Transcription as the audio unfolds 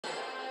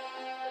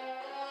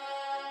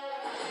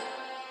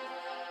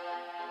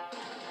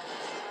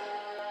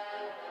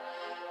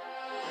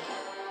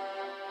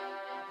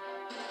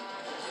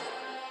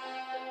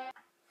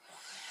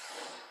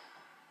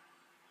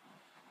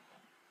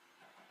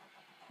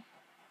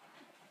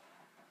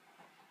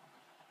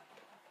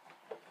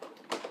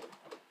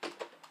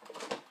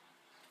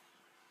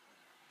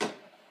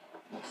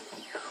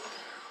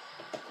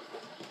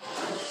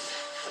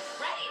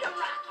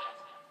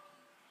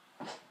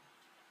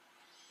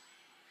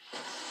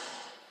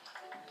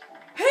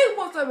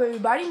what's up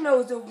everybody,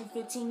 Nose over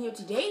 15 here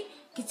today,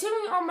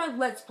 continuing on my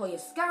Let's Play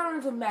of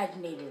Skykanders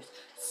Imaginators.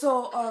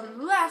 So,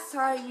 last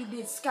time we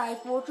did Sky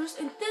Fortress,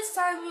 and this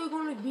time we're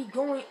going to be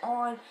going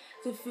on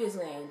to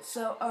Fizzland.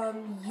 So,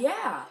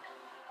 yeah.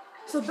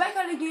 So back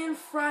at it again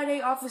Friday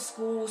off of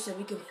school, so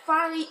we can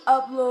finally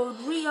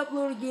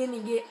re-upload again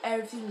and get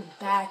everything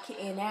back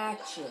in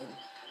action.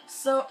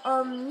 So,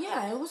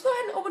 yeah, let's go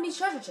ahead and open these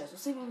treasure chests.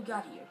 Let's see what we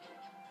got here.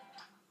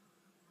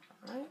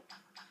 Alright.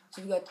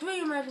 So we got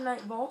 3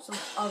 Imaginite vaults, or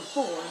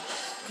 4,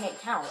 can't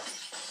count.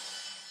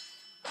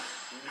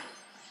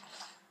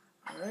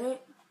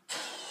 Alright.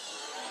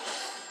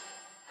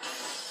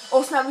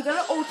 Oh snap, we got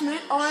an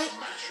ultimate, alright.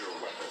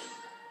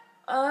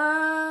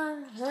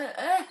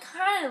 That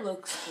kind of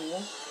looks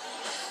cool.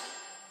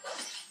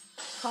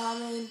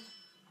 Common.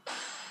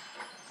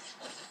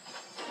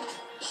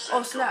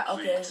 Oh snap,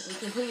 okay, we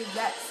completed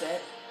that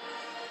set.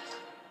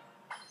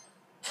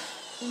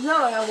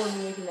 No, I won't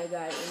be making that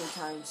guy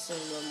anytime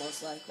soon,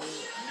 most likely.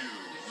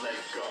 New leg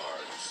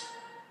guards.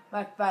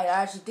 Matter of fact, I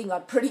actually think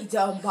I'm pretty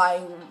done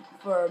buying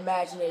for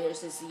Imaginators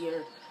this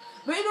year.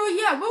 But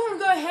anyway, yeah, we're going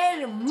to go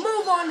ahead and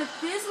move on to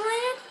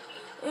Fizzland.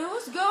 And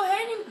let's go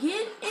ahead and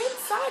get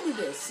inside of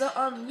this. So,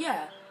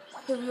 yeah.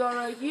 Here we are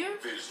right here.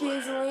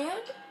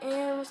 Fizzland.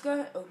 And let's go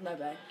ahead. Oh, not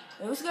bad.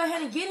 And let's go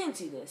ahead and get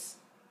into this.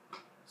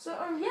 So,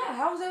 yeah,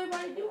 how's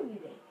everybody doing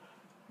today?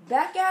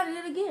 Back at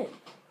it again.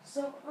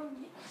 So,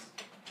 yes.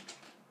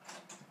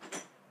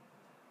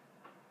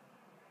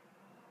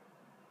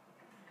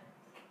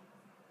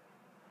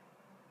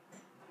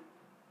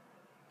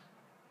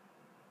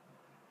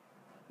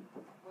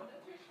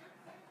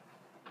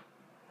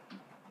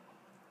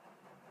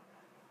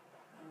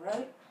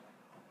 Right?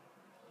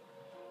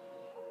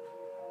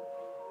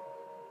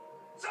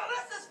 So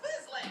this is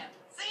Fizzland.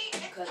 See,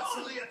 it's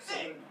totally a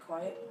thing.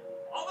 Quiet.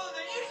 Although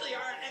there usually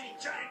aren't any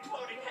giant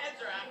floating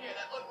heads around here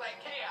that look like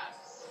chaos.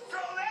 So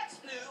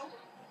that's new.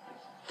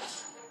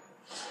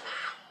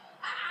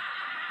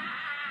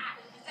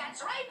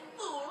 That's right,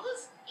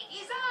 fools. It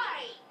is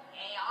I,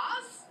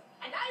 Chaos,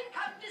 and I've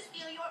come to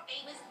steal your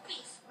famous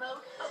beast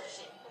mode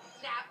potion.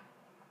 Now,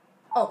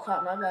 Oh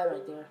crap, my bad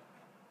right there.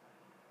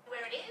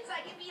 where it is,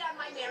 I can be on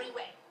my merry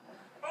way.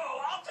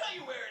 Oh, I'll tell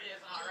you where it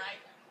is, all right.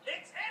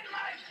 It's in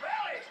my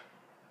belly.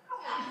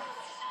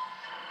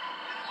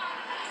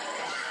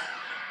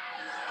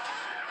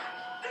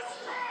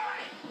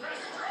 Destroy!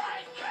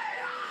 Destroy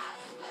chaos!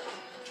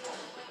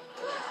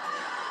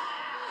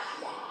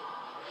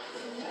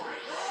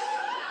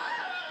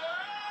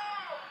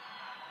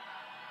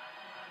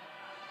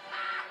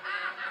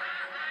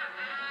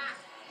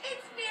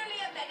 It's merely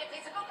a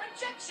metaphysical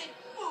projection,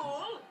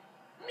 fool.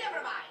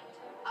 Never mind.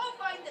 I'll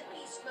find the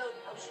beast mode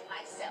potion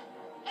myself.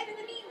 And in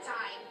the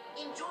meantime,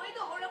 enjoy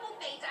the horrible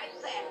fate I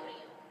planned for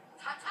you.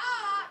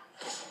 Ta-ta!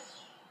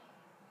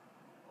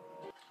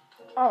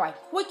 Alright,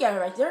 quick at it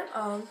right there.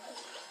 I'm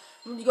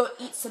gonna go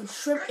eat some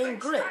shrimp and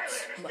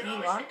grits. But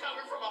hang on.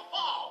 Recover from a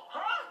fall,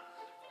 huh?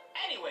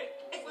 Anyway,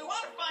 if we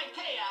want to find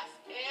chaos,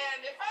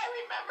 and if I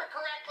remember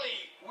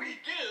correctly, we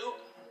do,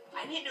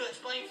 I need to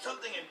explain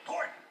something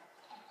important.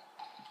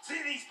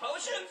 See these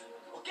potions?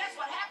 Well, guess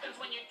what happens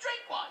when you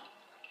drink one?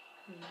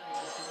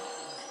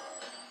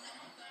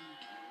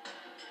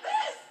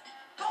 This!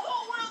 The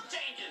whole world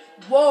changes!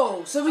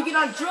 Whoa, so we get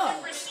on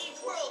Different drugs. in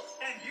each world,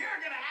 and you're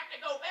gonna have to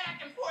go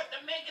back and forth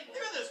to make it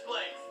through this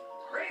place.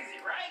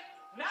 Crazy, right?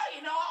 Now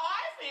you know how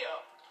I feel.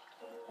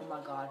 Oh my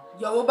god.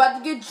 Yo, we're about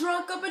to get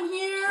drunk up in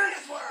here.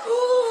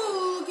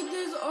 Ooh, look at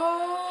this.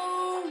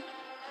 Oh.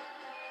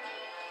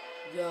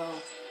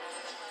 Yo.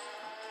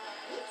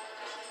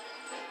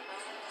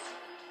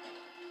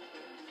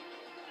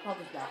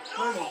 Probably got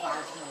flirty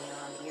vibes going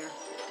on here.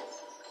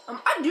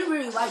 I do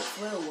really like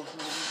Werewolf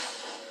movies.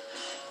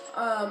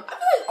 I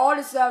feel like all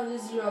the sounds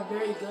this year are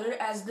very good,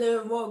 as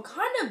they're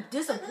kind of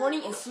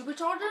disappointing in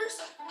Superchargers,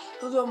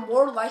 because they're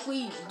more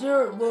likely they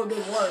were,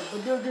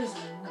 but they're just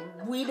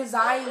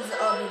redesigns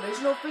of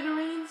original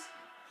figurines.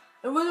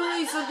 It wasn't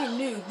really something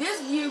new. This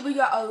year we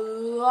got a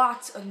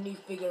lot of new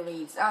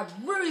figurines. I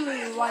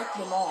really like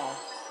them all.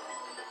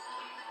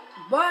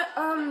 But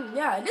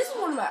yeah, this is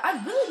one of my. I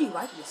really do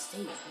like this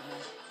stage,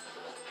 man.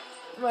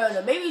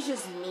 Well, maybe it's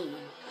just me.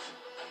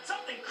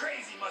 Something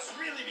crazy must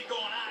really be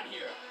going on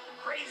here.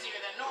 Crazier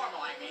than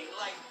normal, I mean.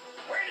 Like,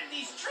 where did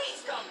these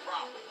trees come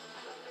from?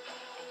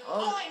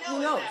 All I know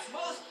Who knows? is that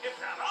most, if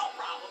not all,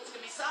 problems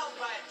can be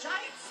solved by a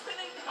giant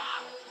spinning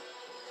bottle.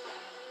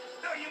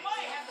 Though you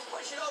might have to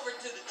push it over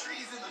to the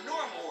trees in the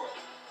normal world.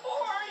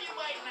 Or you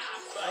might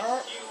not,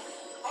 but you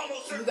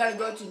almost We gotta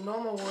go to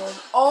normal world.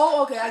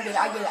 Oh, okay, I get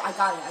it. I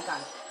got it.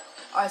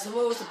 Alright, so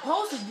what we're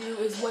supposed to do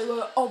is wait.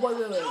 Oh, wait.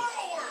 normal world.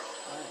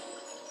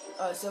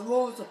 Alright, so what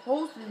we're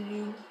supposed to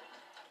do,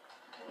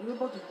 we're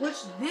supposed to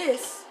push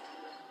this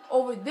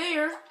over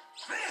there.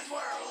 This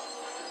world.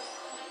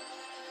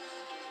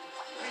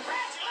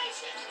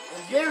 Congratulations.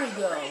 And there we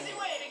go. Crazy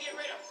way to get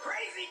rid of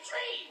crazy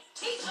trees.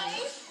 Heat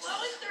waves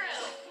flowing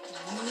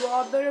through. You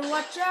all better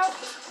watch out,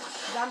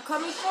 'cause I'm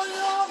coming for you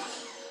all.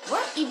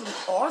 What even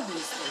are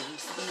these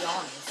things, to be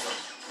honest?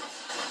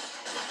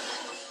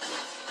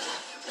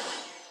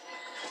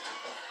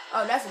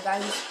 Oh, that's the guy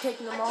who's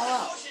taking them all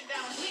out. Potion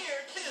down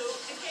here too,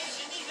 in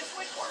case you need to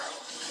switch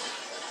worlds.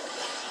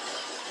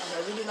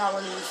 Okay, we do not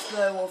want to use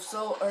Slur Wolf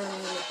so early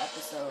in the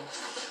episode.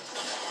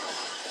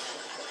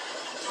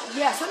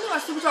 Yeah, something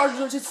about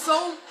Superchargers is just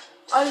so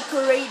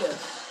uncreative.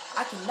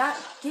 I cannot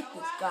get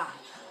this guy.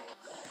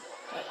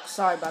 Right,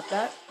 sorry about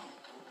that.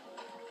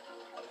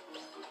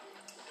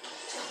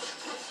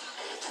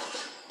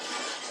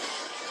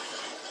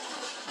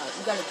 Alright,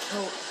 we gotta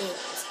kill it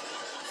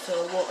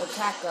so it won't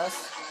attack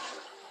us.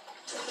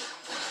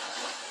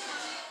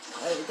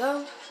 There we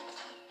go.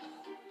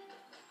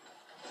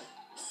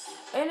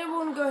 And then we're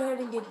gonna go ahead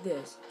and get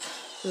this.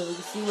 So we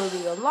can see what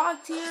we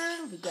unlocked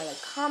here. We got a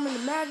common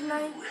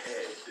Imaginite.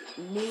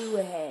 New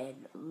head.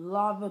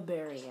 Lava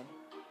Barian.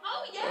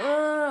 Oh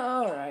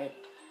yeah! Alright.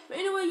 But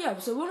anyway, yeah,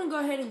 so we're gonna go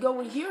ahead and go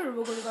in here and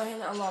we're gonna go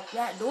ahead and unlock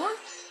that door.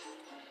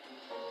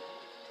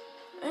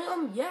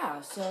 And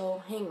yeah,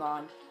 so hang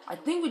on. I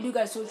think we do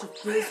gotta search for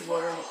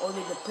Fizzland in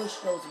order to push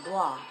those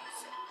blocks.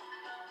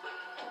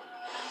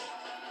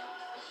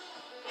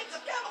 It's a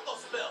chemical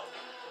spill.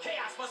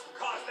 Chaos must have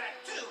caused that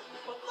too.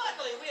 But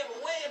luckily we have a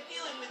way of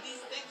dealing with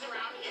these things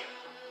around here.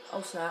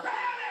 Oh snap.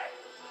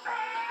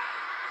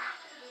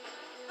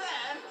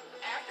 Then,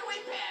 after we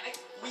panic,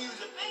 we use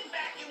a big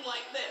vacuum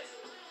like this.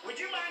 Would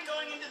you mind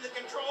going into the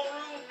control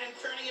room and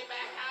turning it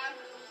back on?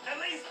 At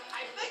least,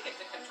 I think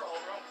it's a control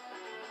room.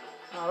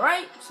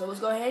 Alright, so let's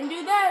go ahead and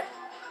do that.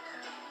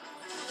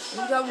 We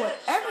got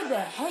whatever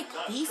the heck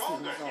these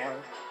things are.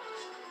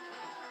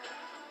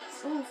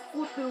 So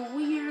flippin'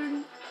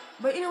 weird.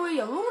 But anyway,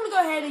 yeah, we're gonna go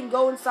ahead and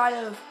go inside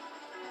of...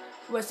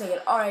 Wait a second.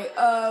 Alright,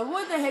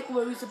 where the heck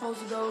were we supposed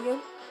to go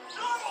again?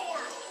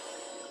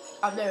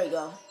 Oh, there we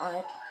go.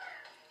 Alright.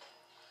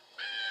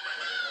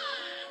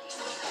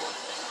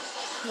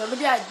 Remember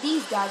that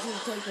these guys need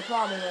to take the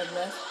problem with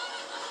us.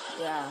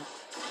 Yeah.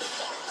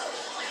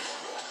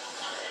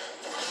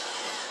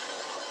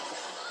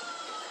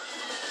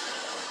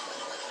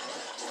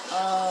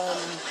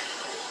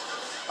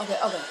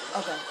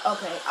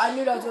 Okay. I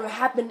knew that was gonna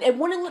happen. It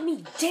wouldn't let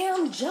me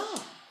damn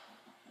jump.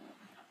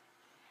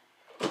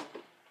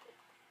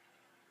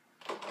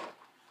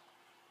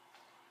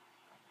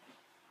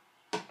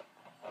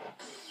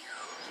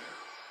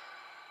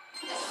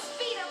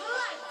 Speed of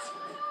light.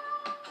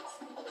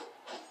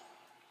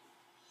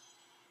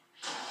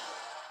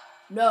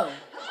 No.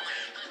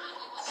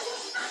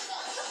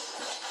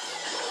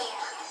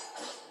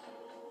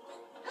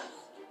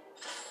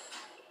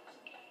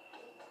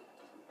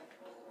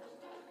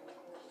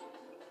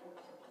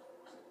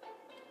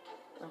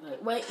 Okay,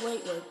 wait.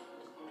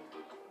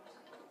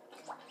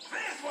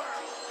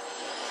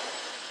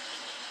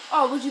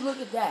 Oh, would you look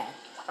at that?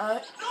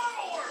 Alright.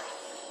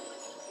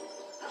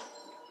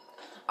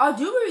 I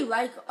do really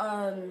like,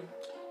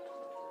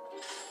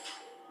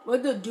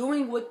 what they're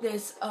doing with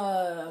this,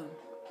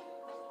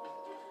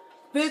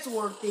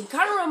 Fizzwork thing.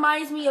 Kind of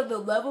reminds me of the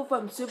level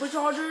from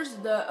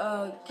Superchargers,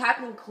 the,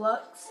 Captain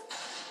Cluck's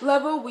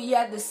level, where you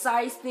had the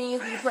size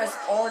things, you press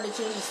R to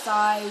change the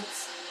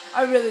sides.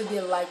 I really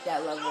did like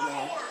that level,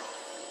 man.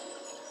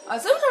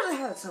 Superchargers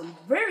has some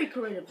very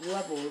creative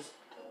levels.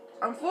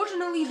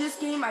 Unfortunately, this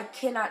game, I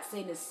cannot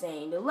say the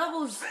same. The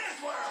levels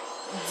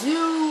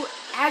do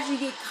actually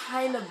get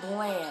kind of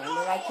bland,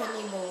 and I can't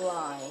even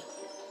lie.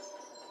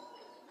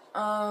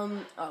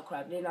 Oh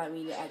crap, did not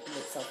mean to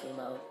activate selfie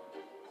mode.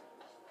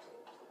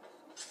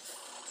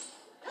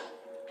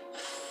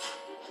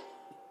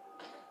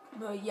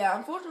 But yeah,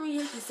 unfortunately,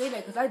 you have to say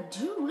that, because I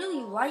do really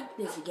like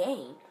this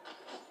game.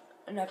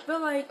 And I feel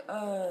like,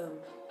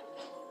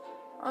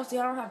 honestly,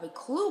 I don't have a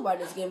clue why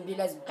this game did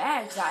as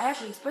bad, because I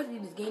actually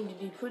expected this game to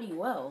do pretty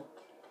well.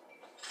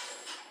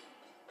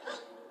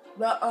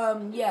 But,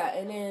 yeah,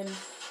 and then,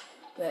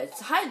 yeah,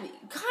 it's kind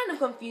of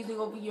confusing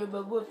over here,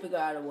 but we'll figure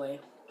out a way.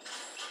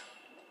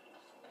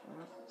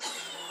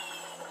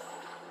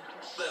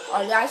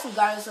 Alright, guys, we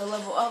got us a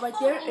level up right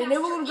there, and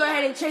then we're going to go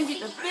ahead and change it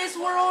to Fizz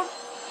World.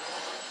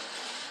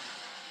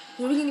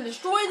 So we can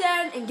destroy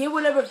that and get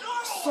whatever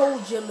soul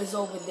gem is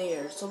over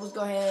there. So let's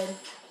go ahead.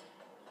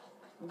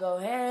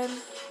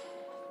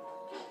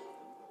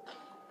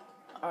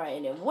 Alright,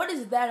 and then what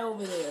is that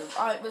over there?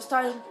 Alright, it's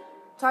time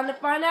to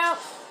find out.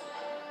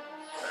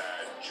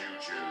 Bad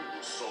Juju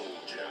Soul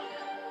Gem.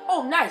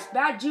 Oh, nice.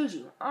 Bad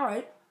Juju.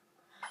 Alright.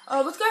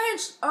 Let's go ahead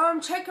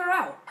and check her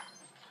out.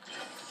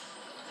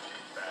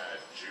 Bad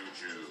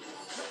Juju.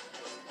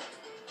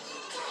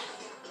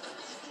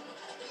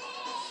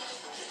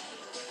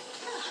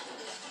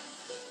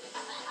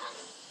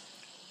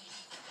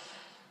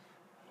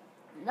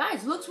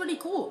 Nice. Looks pretty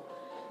cool.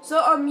 So,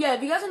 yeah,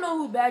 if you guys don't know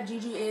who Bad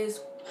Juju is,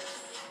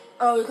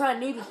 you're kind of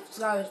new to the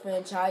Skykanders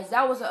franchise.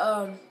 That was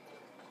a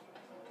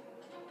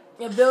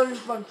building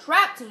from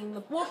Trap Team,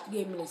 the 4th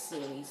game in the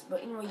series.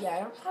 But anyway, yeah,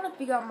 I'm trying to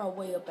figure out my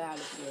way up out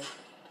of here,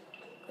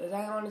 because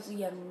I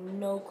honestly have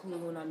no clue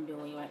what I'm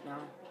doing right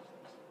now.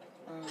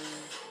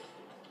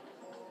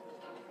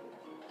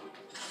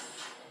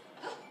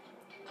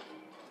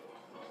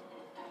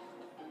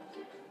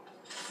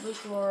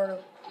 Which one?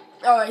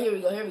 Alright, here we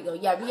go.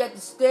 Yeah, we have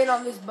to stand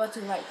on this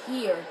button right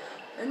here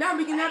And now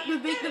we can Hey, you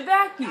activate did the it.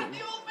 vacuum. Got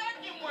the old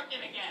vacuum working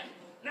again.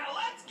 Now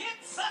let's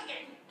get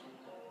sucking.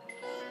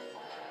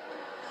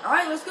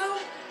 Alright, let's go.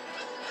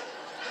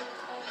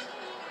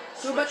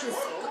 So about this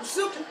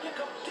To pick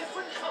up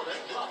different colored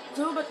globules.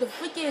 So about the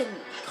freaking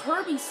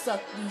Kirby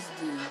suck these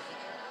dudes.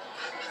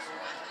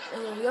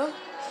 And there we go.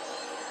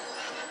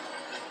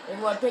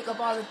 And we'll pick up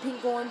all the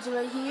pink ones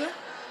right here.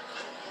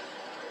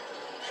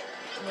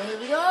 And here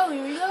we go,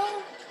 here we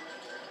go.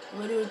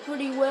 We're doing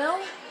pretty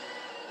well.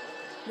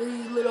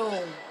 These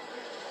little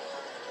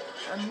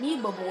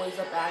amoeba boys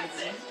up out of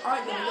here.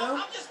 Alright, there we Now, go.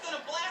 I'm just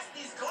gonna blast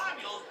these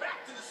globules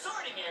back to the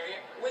sorting area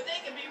where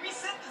they can be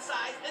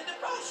resynthesized into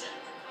potions.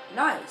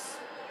 Nice.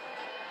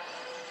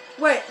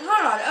 Wait,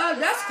 hold on.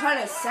 That's kind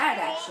of sad,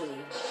 actually. Ever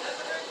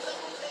heard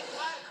someone say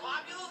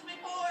globules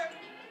before?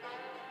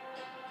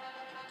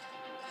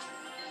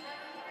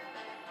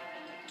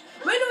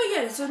 Wait till we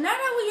get it. So now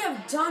that we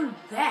have done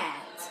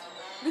that,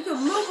 we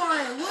can move on.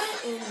 And what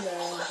in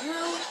the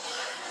hell?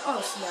 Oh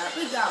snap!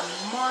 We got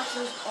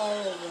monsters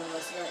all over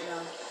us right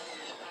now.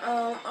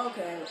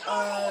 Okay.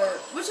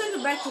 We're gonna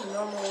go back to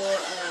normal.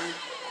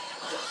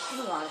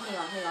 Hang on.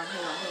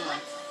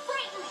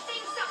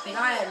 And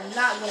I am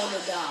not going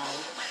to die.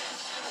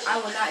 I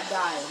will not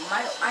die.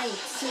 I am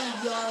too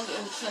young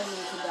and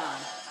training to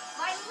die.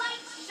 My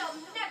light shall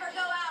never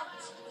go out.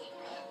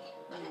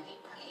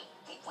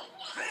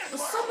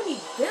 There's so many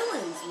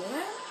villains,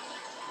 man.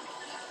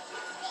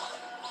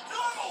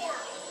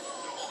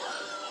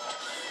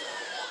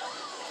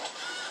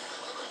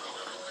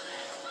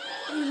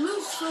 We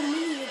lose so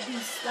many of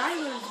these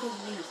Skykanders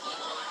because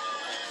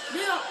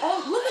they are all.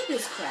 Look at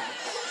this crap.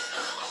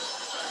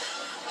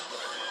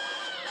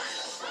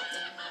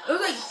 It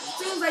was like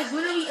seems like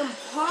literally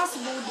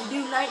impossible to do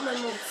Nightmare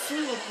Mode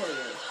single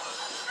player.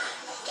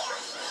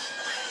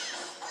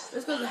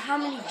 Just because of how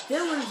many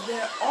villains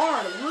there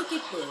are. Look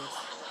at this.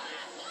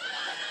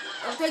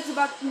 It takes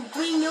about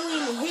 3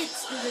 million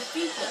hits to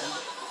defeat them.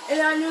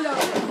 And I knew that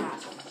was going to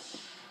happen.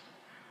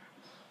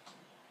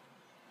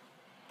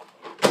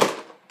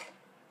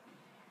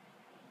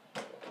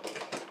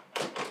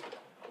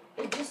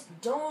 They just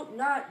don't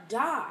not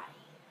die.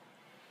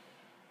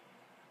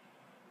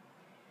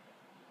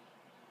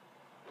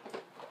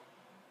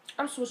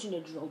 I'm switching to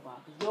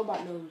Drobot, because Drobot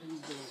knows what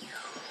he's doing.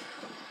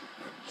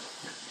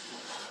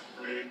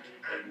 Meet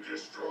and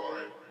destroy.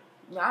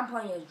 Yeah, I'm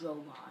playing as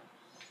Drobot.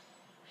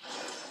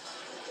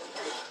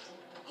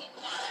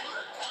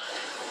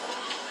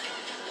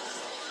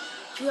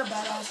 See how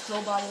badass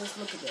Drobot is?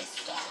 Look at this.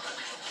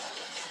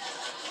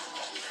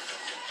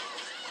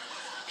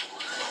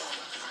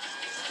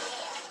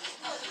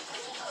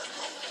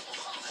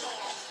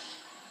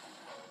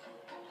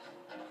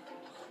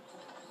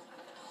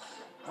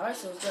 Alright,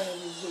 so let's go ahead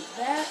and get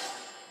that.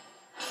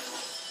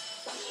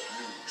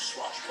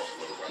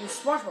 New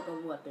swashbuckler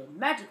weapon.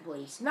 Magic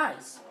blades.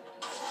 Nice.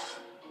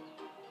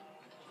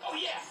 Oh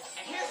yeah,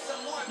 and here's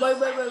some more.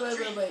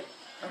 Wait.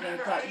 Okay,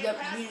 crap. Yep,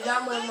 we do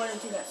not want to run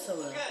into that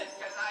soda. Good,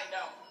 because I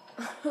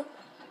know.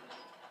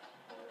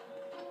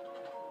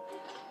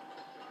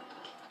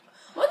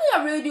 One thing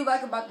I really do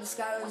like about the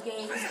Skykanders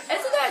games is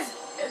you guys.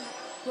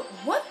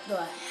 What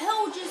the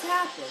hell just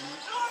happened?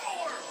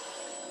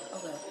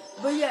 Okay,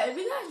 but yeah, if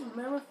you guys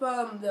remember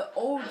from the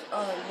old,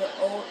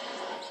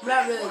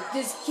 not really,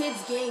 just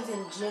kids' games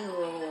in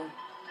general.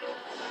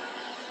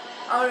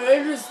 I don't know,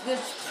 they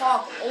just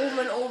talk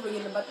over and over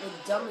again about the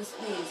dumbest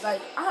things.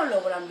 Like, I don't know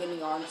what I'm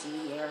getting onto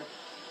here.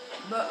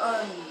 But,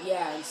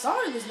 yeah, and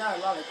sorry there's not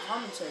a lot of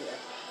commentary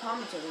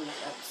in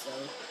this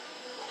episode.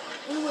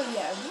 Anyway,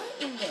 yeah, what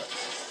in the...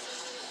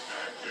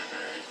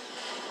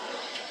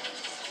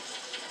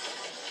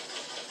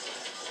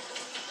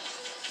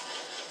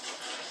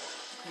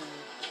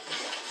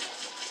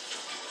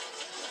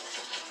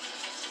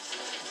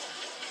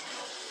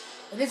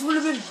 And this would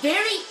have been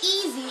very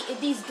easy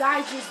if these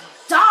guys just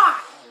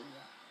died.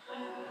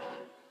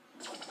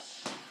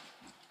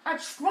 I'm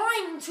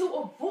trying to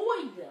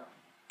avoid them.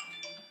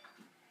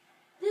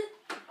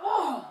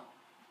 Oh,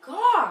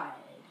 God.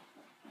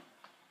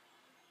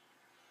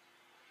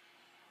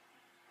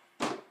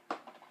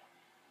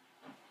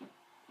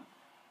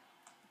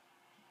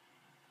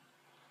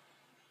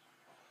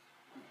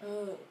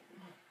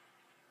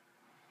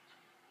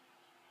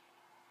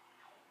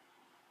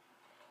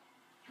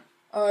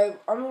 Alright,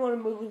 I'm going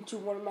to move into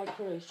one of my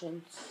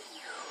creations.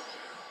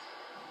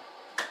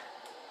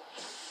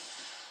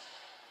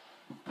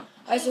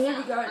 Alright, so here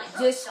we got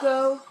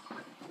Disco.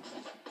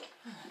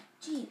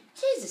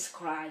 Jesus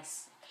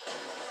Christ.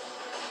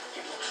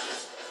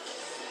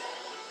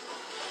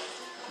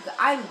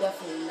 I'm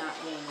definitely not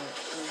going to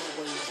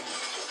avoid that.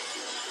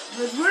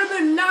 This would have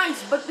been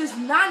nice, but there's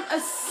not a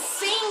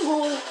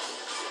single...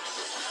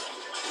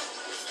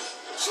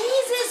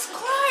 Jesus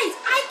Christ!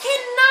 I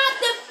cannot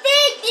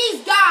defeat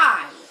these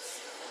guys!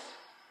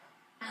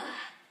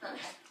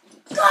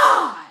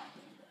 God!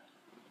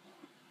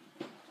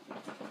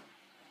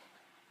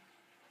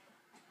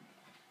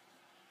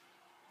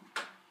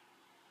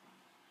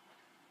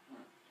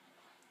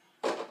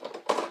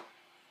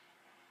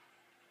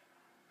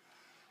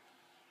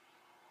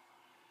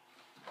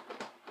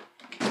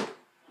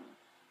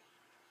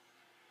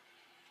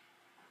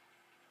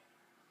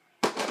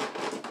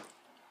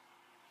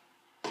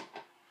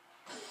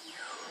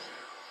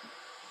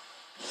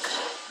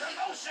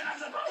 potion of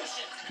the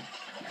potion.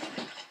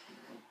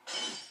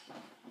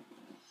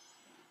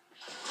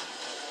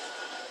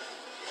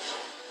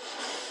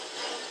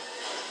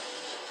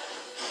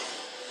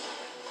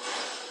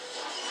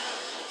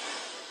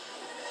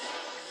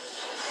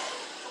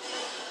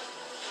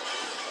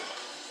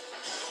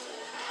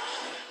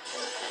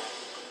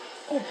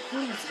 Oh,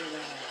 please get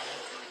out.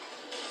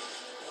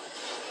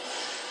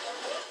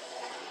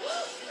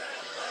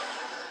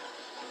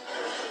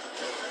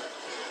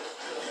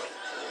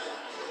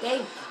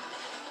 Thank you,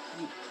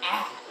 you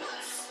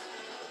ass.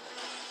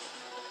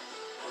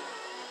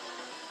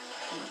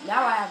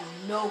 Now I have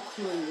no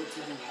clue what to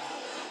do.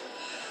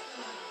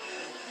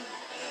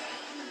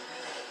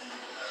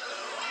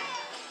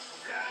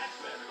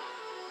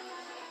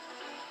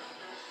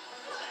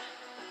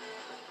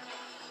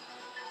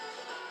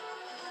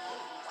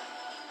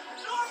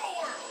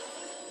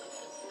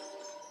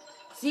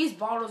 These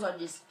bottles are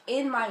just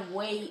in my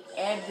way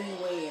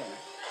everywhere.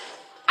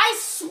 I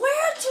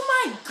swear to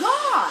my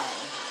God!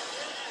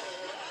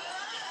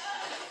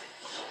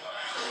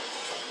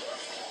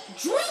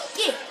 Drink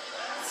it!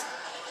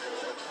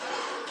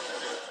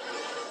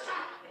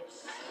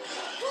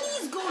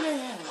 Please go to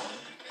hell.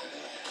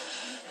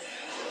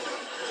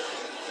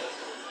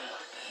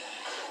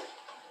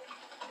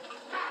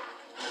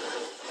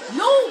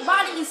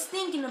 Nobody is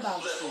thinking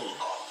about you.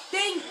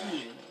 Thank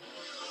you.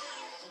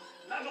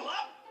 Level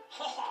up?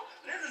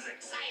 This is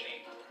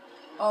exciting.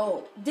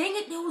 Oh, dang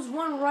it, there was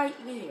one right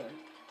there.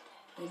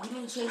 They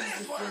didn't change it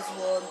to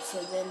Fizzland,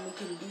 so then we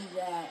can do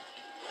that.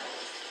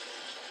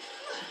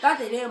 I thought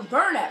they didn't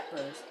burn at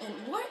first. And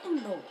what in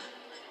the...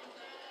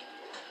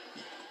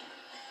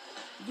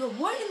 Yo,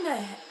 what in the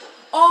heck?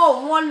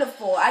 Oh,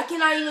 wonderful. I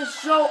cannot even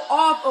show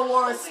off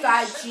Aurora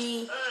Sky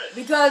Chi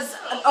because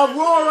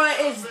Aurora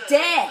is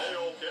dead. Hey,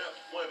 old Cap,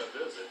 plan a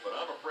visit, but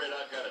I'm afraid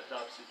I've got a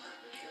top secret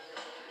mission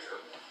here.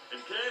 And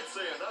can't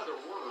say another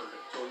word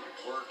until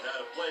you've learned how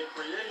to play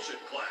Creation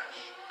Clash.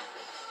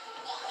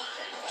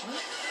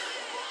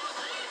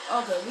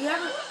 Okay, we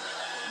haven't...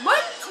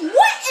 What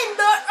in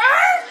the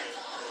earth?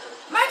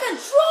 My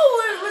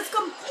controller was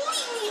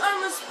completely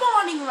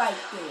unresponding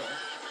right there.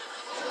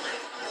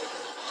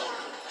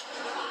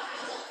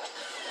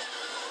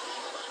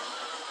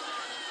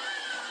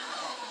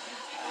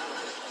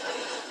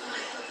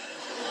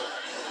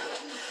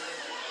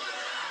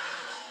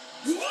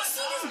 Did you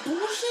see this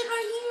bullshit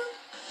right here?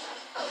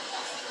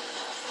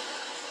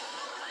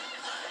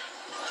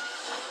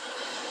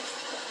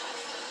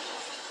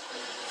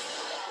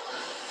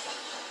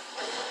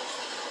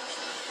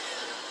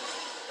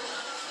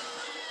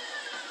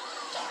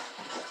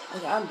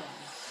 Okay, I'm done.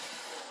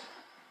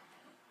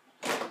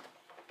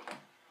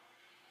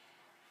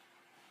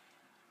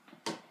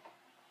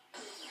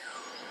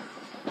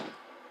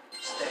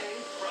 Stay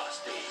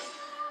frosty.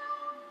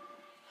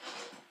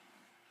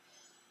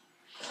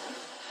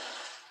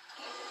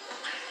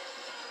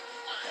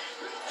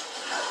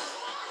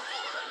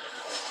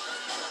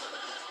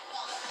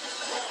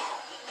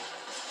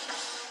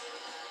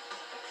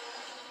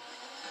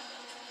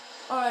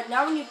 Alright,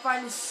 now we need to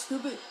find this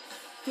stupid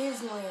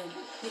Fizzland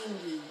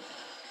thingy.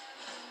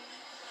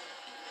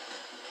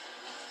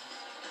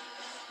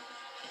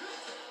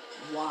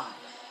 Why?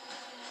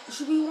 There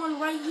should be one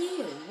right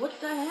here. What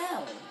the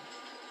hell?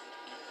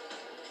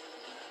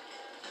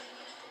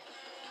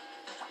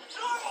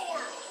 Normal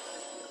world.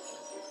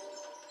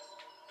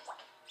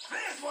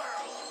 This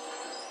world.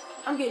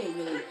 I'm getting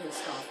really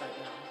pissed off right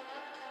now.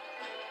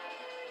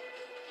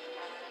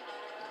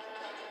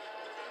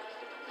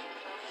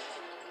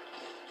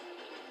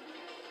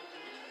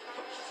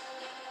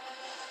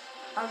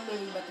 I'm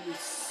really about to be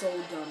so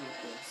done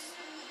with this.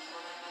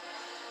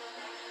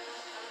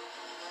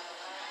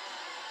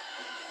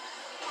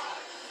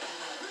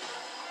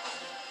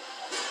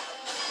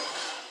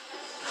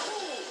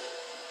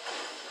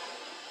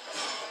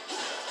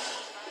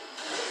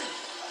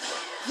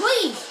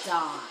 Please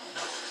die.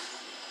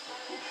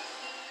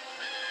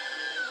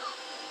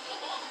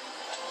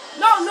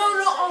 No.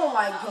 Oh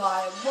my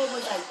God. What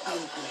was I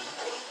thinking?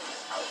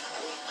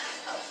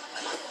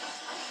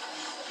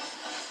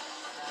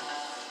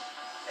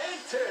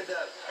 Enter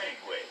the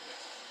penguin.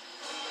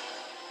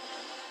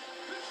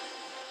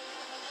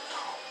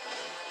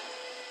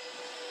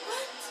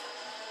 What?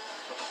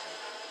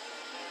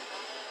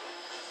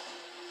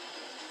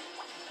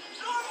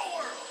 Normal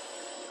world.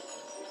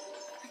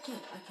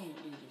 I can't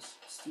do this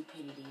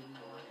stupidity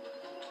anymore.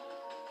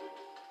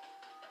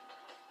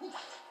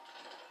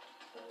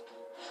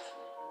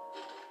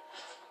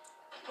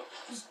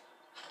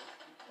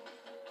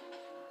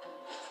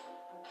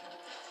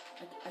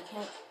 I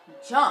can't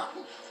jump.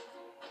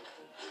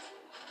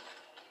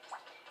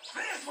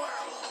 This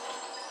world.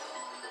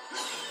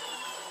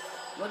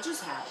 What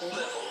just happened?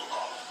 Level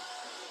up.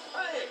 I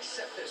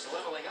accept this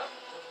leveling up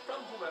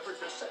from whoever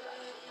just said that.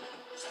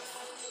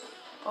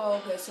 Oh,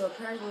 okay, so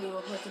apparently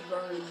we're going to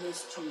burn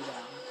this tree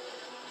down.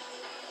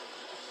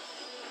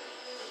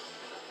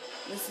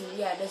 Listen,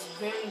 yeah, that's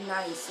very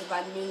nice if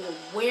I knew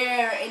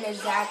where and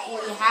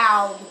exactly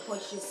how to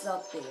push this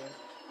up there.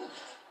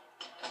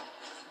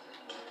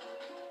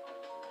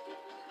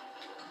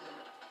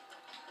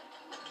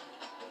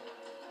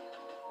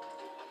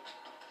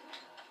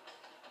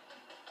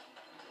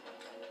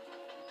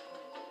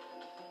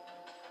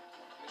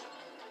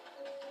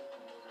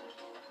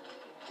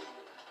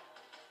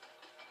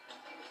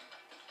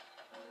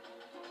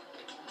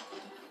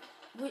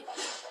 Wait.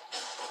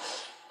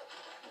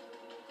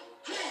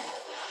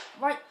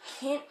 Why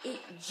can't it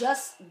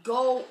just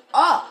go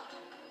up?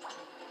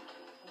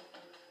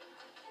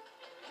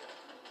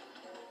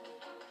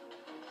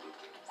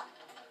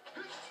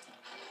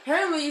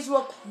 Apparently it's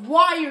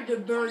required to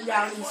burn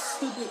down these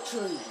stupid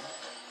trees.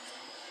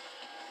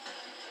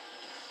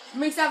 It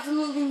makes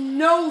absolutely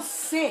no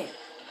sense.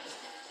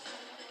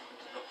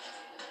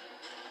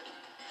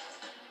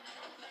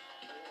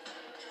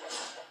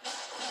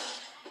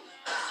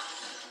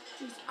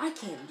 Jeez, I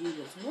can't do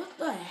this. What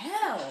the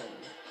hell?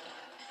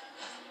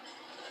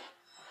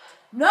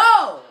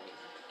 No!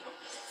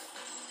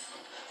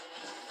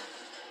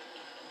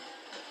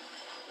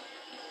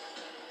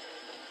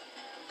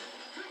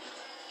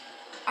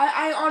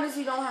 I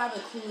honestly don't have a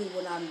clue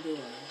what I'm doing.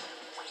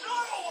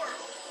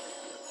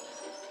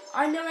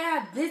 I never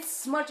had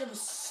this much of a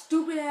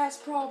stupid ass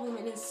problem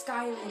in a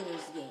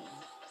Skykanders game.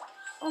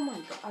 Oh my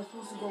god, I'm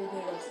supposed to go there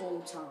the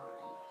whole time.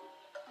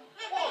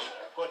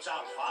 Puts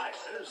out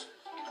fires.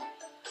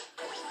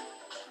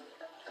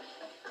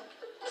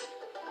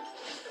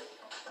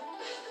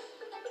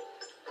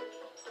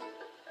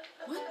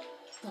 What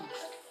the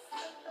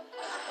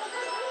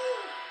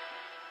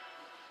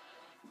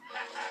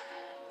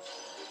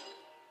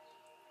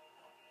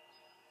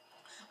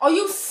Are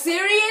you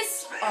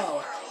serious?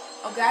 Oh.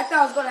 Okay, I thought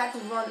I was gonna have to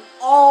run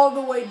all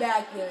the way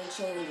back there and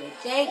change it.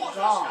 Thank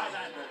God.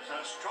 Skykanders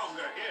are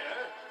stronger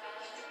here.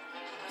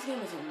 This game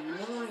is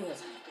annoying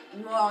as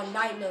well,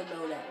 nightmare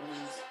mode at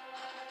least.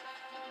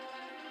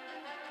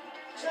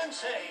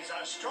 Senseis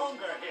are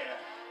stronger here.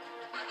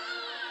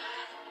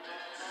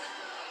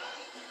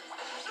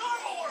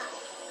 Normal world.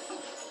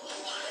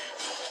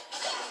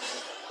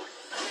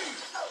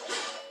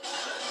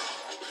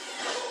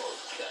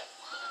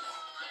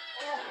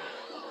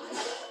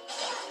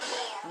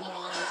 Come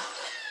on.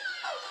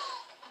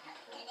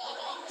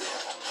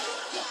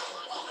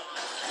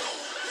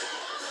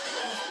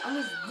 I'm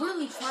just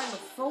really trying to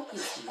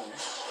focus here.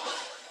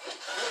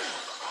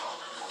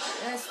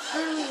 That's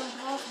fairly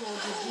impossible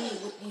to do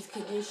with these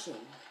conditions.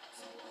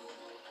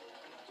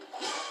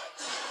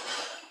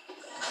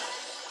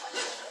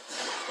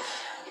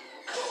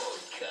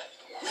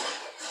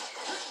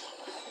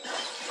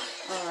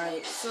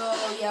 Alright, so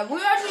yeah,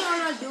 we're actually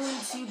not doing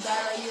too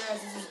bad right here,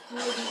 as this is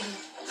pretty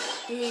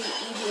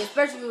easy,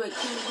 especially with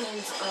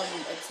Kingpin's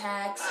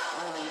attacks.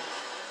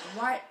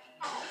 Why?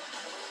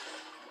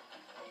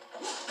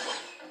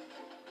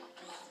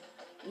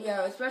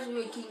 Yeah, especially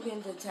with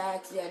Kingpin's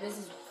attacks. Yeah, this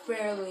is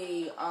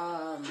fairly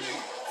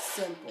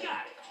simple.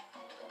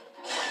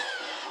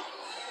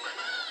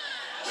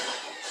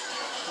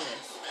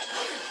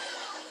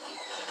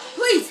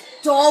 Please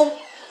don't.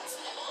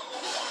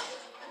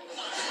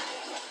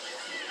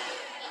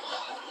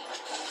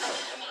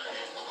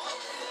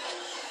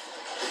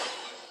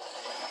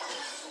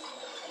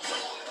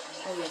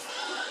 Oh yes.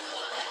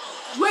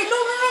 Wait, no,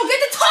 get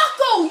the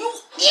taco, you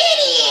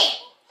idiot!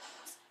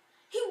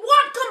 He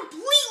walked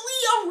completely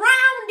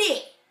around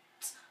it.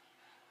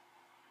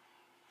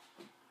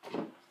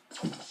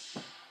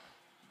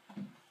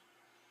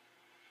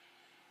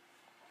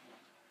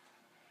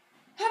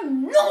 I have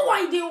no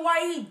idea why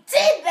he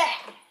did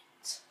that.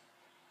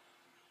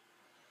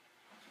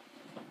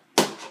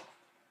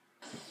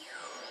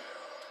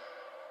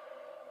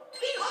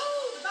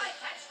 Behold my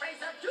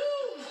catchphrase of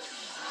doom!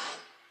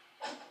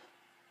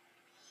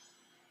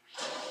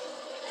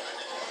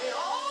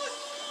 Behold!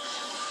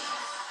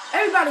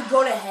 Everybody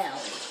go to hell.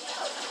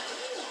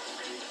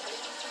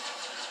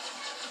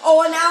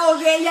 Oh, and now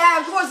again, yeah,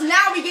 of course,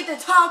 now we get the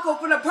taco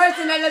for the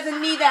person that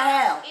doesn't need the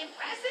hell.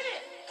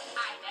 Impressive!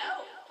 I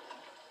know.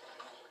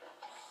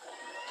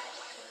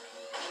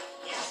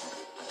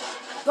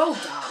 Go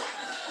die.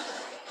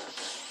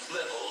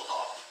 Level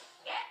up.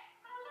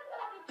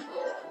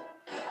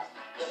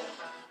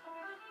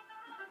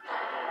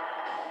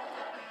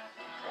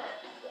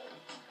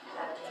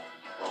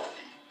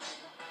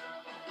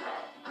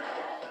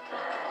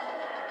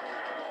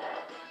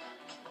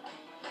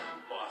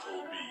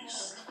 Bottle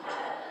beast.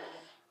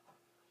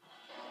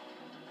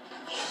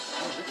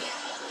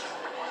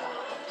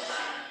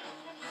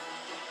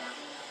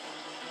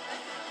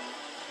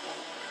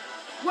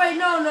 Wait,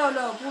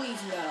 no,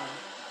 please no.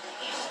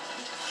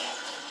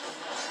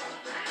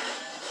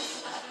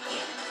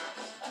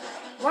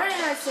 Why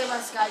didn't I save my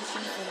Sky Chief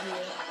in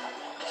here?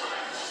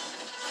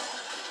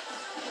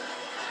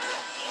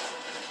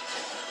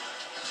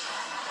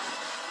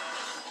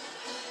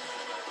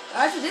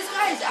 Actually, this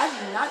guy is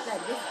actually not that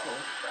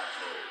difficult.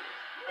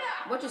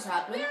 What just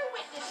happened? Bear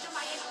witness to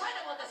my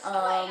incredible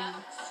display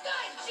of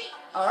Sky Chief.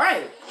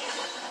 Alright.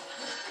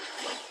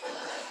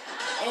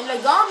 And the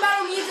Gone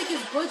Battle music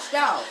is glitched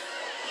out.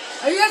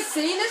 Are you guys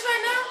seeing this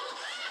right now?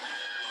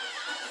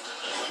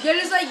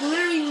 There's like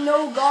literally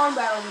no Gone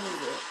Battle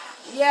music.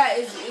 Yeah,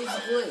 it's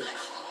glitched.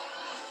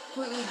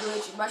 Completely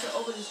glitched. I'm about to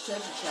open this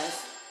treasure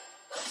chest.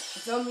 For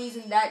some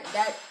reason that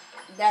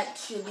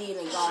should be in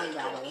a Gone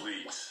Battle.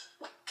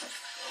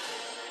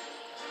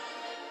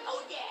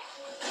 Oh yeah.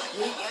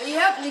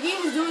 Yep, the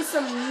game is doing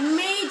some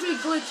major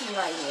glitching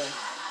right here.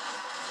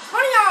 It's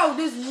funny how how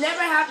this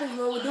never happens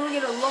when we're doing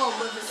it alone,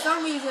 but for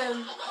some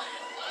reason,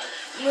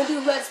 when we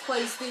do Let's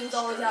Plays, things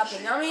always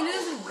happen. I mean,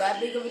 this isn't that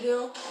big of a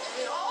deal. But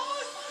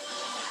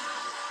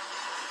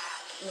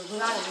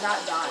I am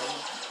not dying.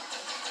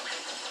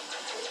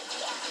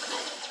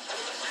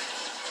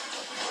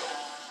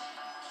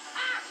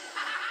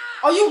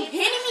 Are you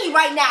kidding me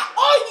right now?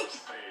 Are you?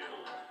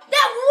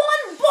 That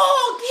one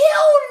ball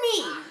killed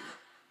me!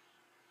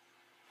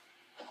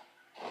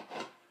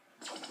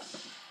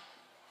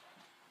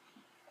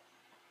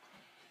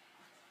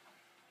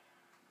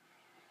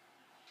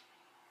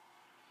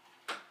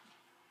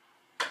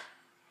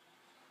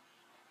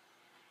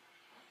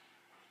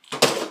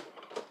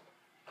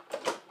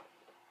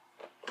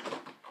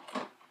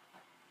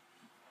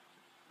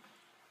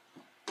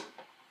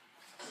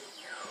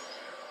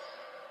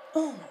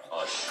 Oh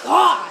my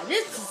god,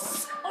 this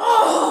is...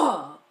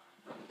 Oh!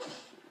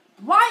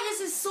 Why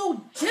is it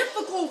so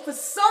difficult for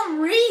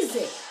some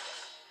reason?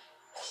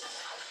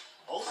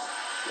 Long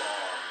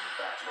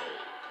battle.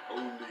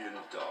 Only in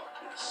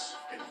darkness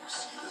can you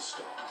see the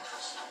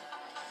stars.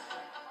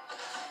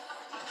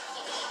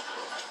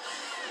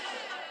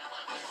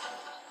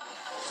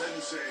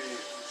 Sensei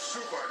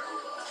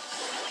Supernova.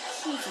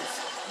 Jesus.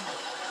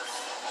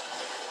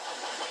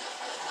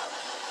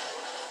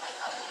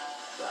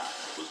 That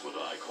was what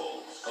I call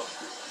a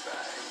big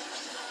bang.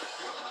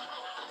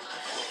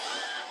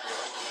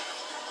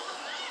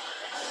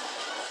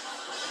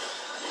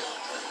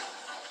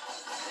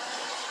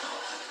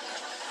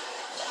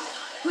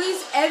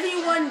 Please,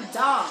 everyone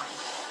die.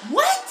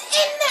 What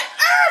in the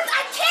earth?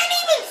 I can't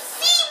even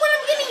see what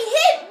I'm getting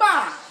hit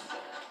by.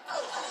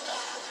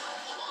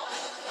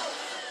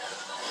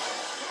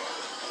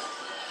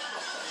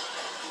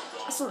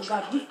 I swear to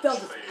God, we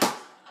felt it.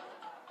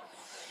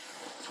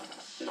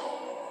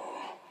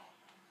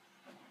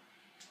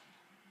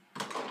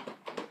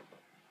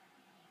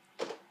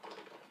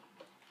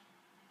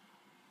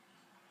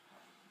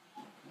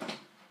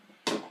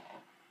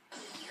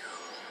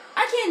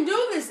 I can't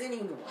do this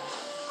anymore.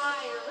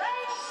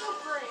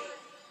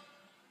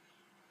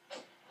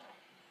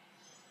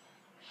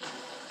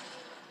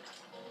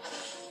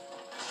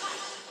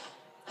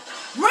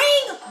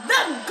 Ring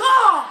the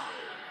gong!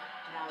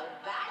 Now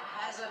that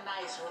has a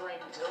nice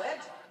ring to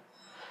it.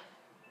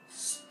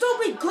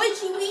 Stupid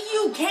glitchy Wii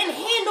U can't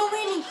handle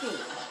anything.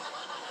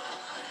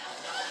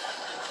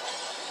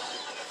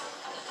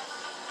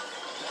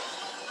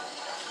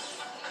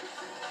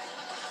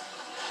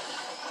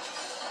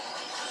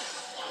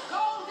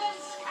 Golden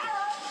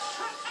Scarab,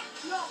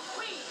 protect your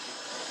queen.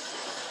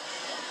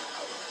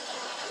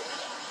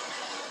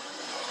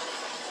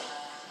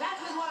 That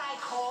is what I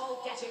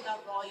call getting a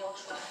royal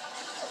treat.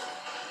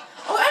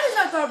 Oh, I just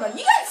not thought about it.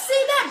 You guys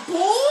see that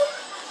bull?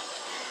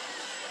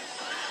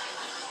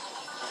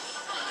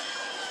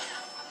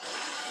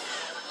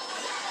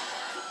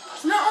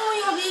 So not only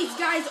are these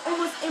guys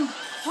almost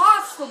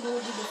impossible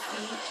to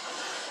defeat,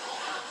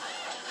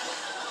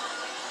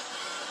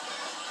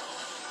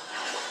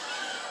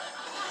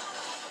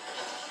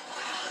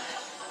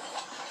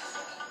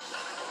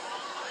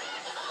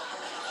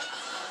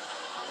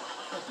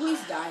 but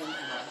please die in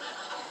here.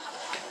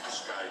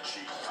 Sky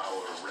Cheat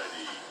Power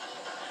ready.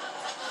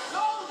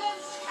 Golden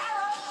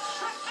Scarab,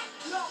 protect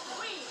your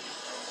queen.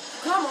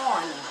 Come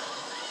on.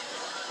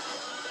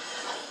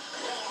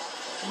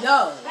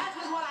 No. That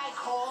is what I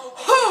call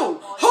Who?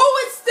 Who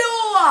is still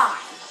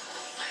alive?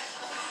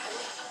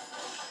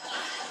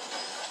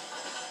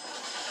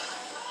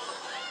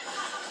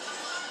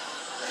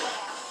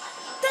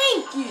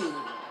 Thank you.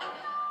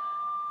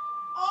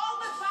 all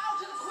that bow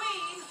to the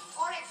queen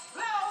or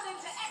explode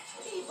into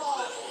XP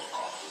balls.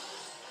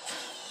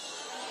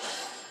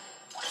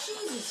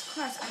 Jesus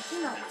Christ, I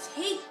cannot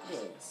take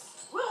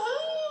this.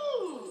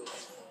 Woohoo!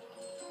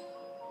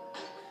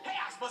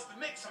 Chaos must have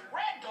mixed some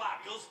red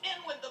globules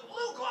in with the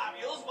blue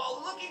globules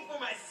while looking for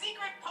my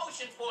secret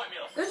potion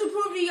formula. Just to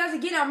prove to you guys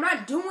again, I'm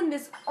not doing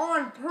this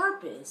on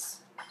purpose.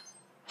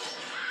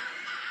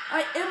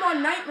 I am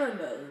on nightmare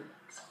mode.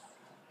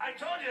 I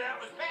told you that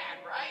was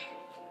bad, right?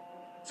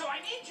 So I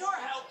need your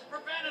help to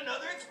prevent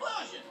another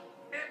explosion.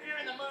 If you're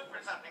in the mood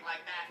for something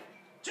like that,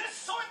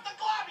 just sort the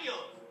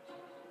globules.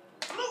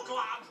 Blue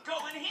globs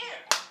go in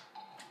here,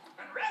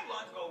 and red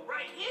ones go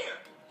right here.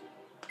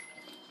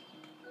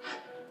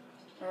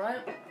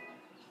 Alright.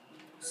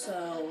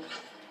 So,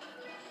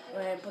 go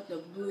ahead and put the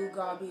blue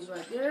gobbies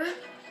right there.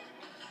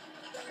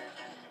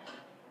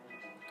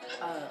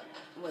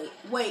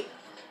 Wait.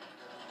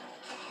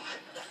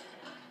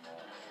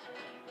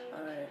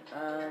 Alright,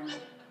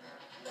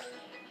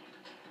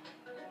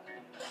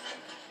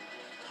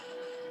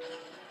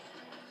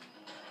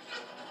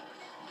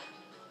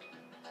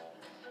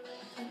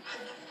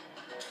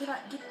 Should I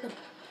get the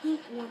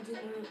pink ones in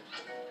there?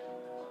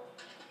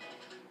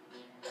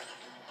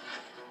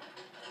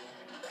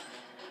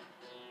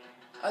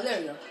 Oh, there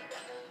we go.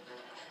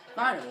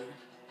 Finally.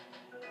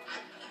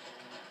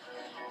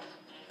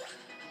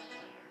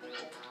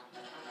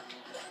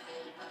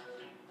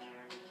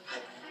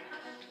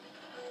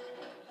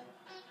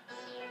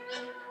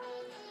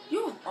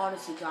 You have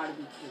honestly gotta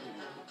be kidding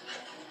me.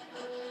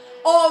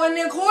 Oh, and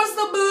of course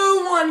the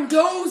blue one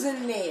goes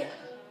in there.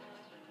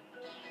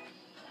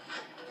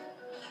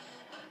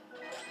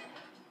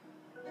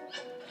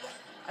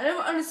 I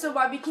never understood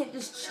why we can't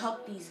just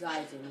chuck these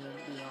guys in here,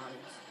 to be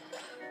honest.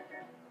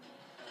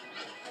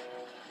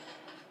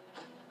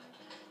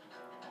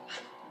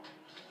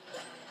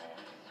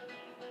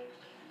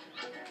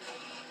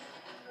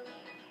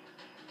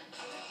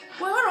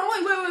 Wait, hold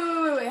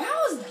on, wait. How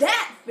is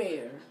that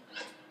fair?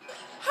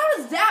 How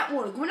does that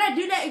work? When I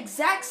do that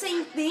exact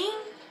same thing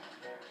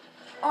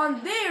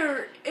on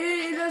there,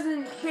 it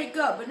doesn't pick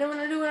up. But then when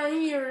I do it on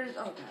here, it's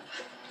okay.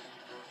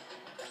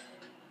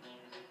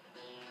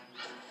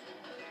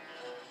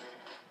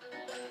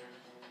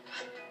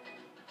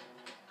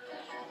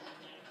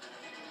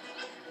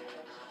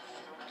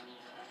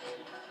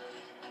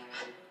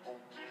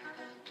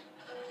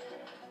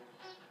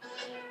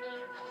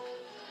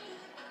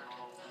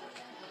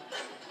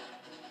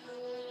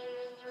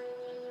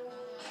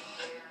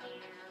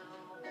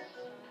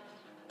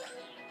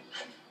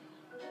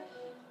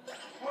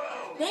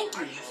 Thank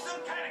you. Are you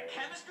some kind of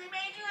chemistry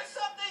major or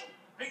something?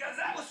 Because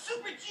that was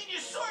super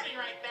genius sorting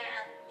right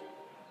there.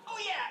 Oh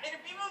yeah, and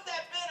if you move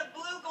that bin of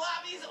blue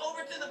globbies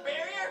over to the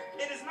barrier,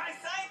 it is my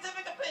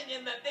scientific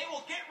opinion that they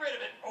will get rid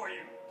of it for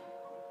you.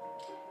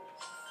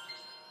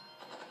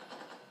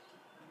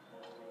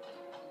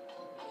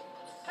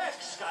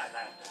 Ask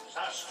Skykanders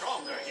how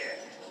stronger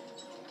yet.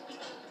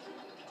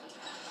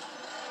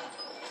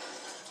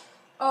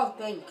 Oh,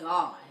 thank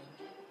God.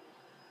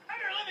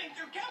 Better living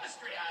through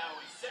chemistry, I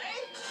always say.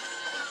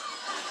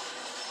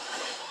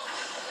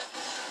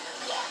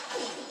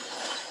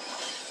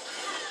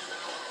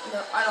 No,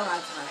 I don't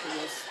have time for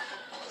this.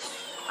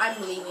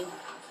 I'm leaving.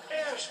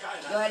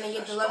 Go ahead and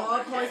get the level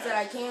up points that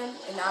I can,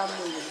 and now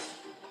I'm leaving.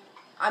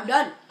 I'm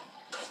done.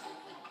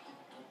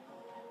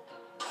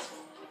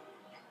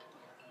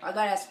 I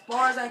got as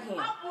far as I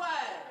can.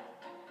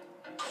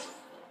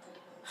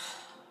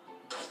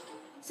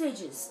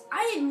 Stages.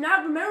 I did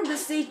not remember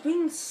this stage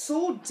being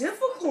so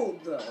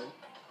difficult, though.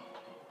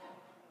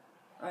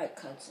 Alright,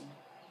 cutscene.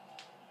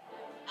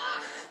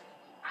 Ugh,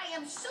 I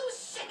am so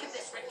sick of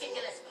this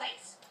ridiculous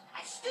place.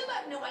 I still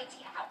have no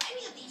idea how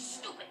any of these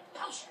stupid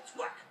potions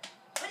work.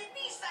 But at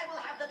least I will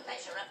have the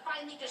pleasure of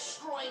finally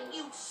destroying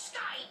you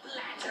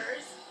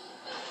Skykanders.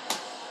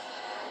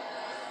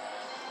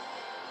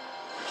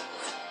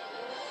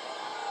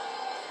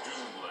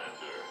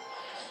 Doomlander.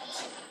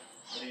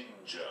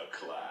 Ninja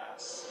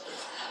class.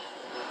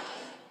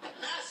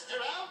 Master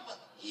of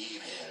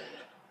evil.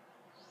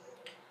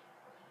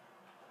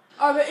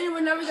 Alright, but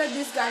anyway, now we got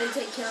this guy to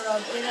take care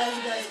of, and as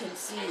you guys can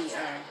see,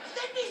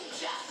 The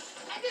ninja!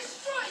 And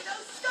destroy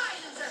those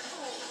Skykanders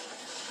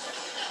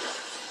fools!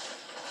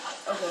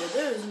 okay,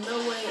 there is no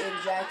way in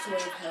Jack's way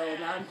of hell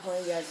that I'm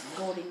playing as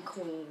Golden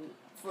Queen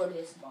for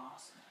this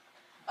boss.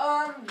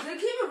 To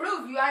keep it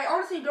real with you, I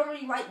honestly don't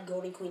really like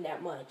Golden Queen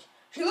that much.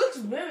 She looks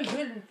very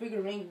good in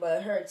figurine,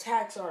 but her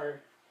attacks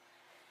are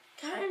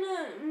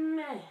kinda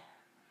meh.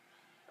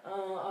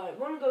 Alright,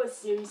 we're gonna go with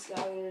Series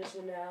Skykanders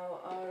for now.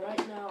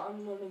 Right now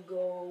I'm gonna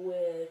go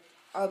with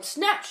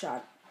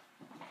Snapshot.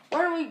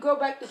 Why don't we go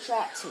back to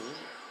Trap Team?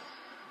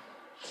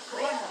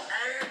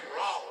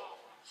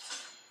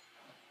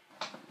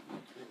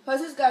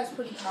 Plus this guy's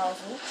pretty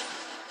powerful.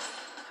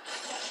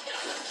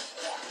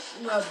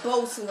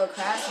 Both single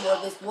class.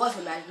 Well, this was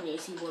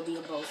Imaginators, he will be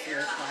a both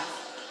single class.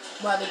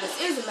 Well, I mean, this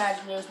is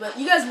Imaginators, but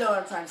you guys know what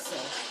I'm trying to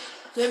say.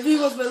 So if he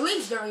was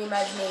released during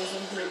Imaginators,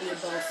 then he would be a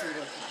both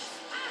single class.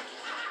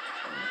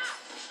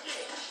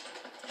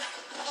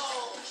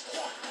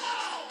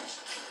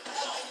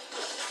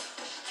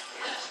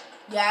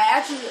 Yeah, I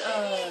actually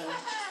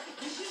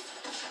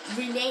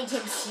renamed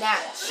him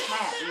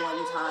Snapchat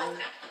one time.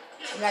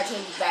 And I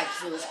changed it back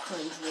because it was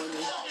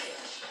cringe-worthy.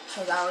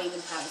 Because I don't even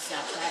have a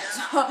Snapchat,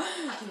 so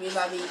if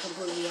I'm being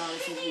completely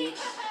honest with you.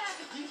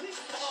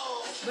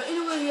 But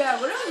anyway, yeah,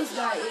 whatever this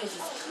guy is,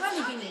 it's kind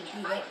of getting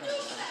beat up right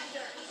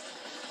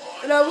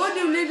now. And I would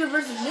do Ninja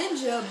vs.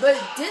 Ninja, but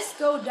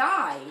Disco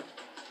died.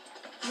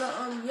 But,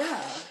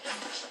 yeah.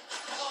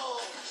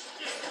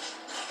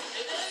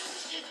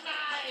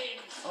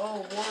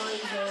 Oh,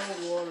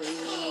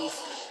 worries.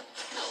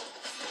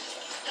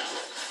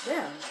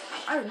 Damn,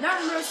 I do not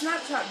remember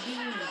Snapchat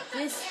being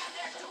this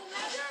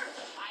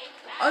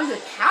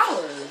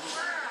underpowered.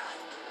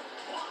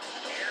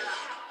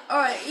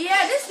 Alright,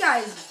 yeah, this guy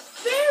is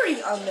very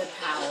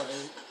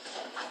underpowered.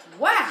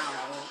 Wow.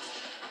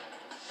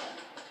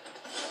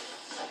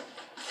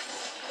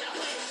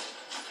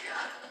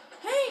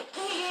 Hey,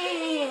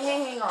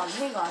 hang on.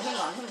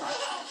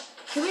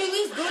 Can we at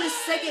least go to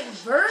second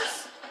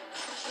verse?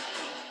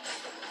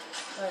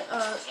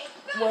 Alright,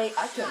 wait,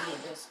 I can't do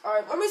this.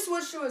 Alright, let me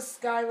switch to a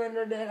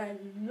Skylander that I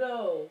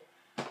know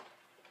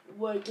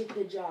would get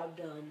the job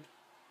done.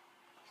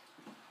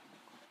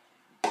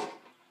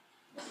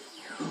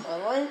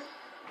 Alright.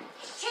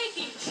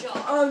 Taking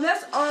shot!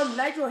 That's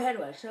Nitro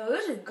Headway. So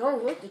let's just go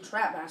with the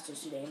Trap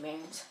Masters today, man.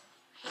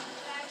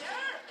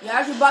 Commander, Yeah, I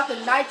actually bought the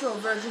Nitro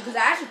version because I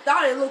actually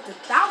thought it looked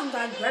 1,000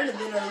 times better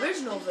than the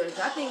original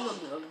version. I think it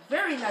looked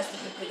very nice to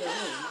configure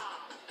in.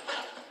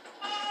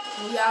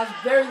 So yeah, I was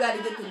very glad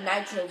to get the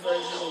Nitro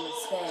version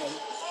instead.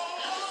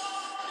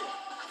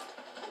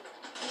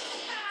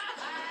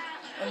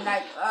 And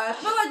like, I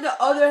feel like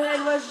the other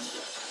head was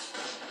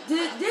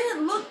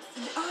didn't look.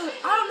 I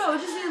don't know.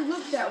 It just didn't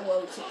look that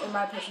well, in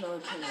my personal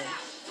opinion.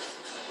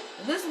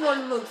 This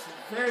one looks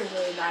very,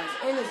 very nice,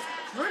 and it's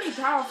pretty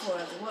powerful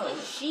as well.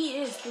 She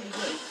is pretty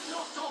good.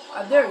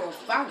 There we go,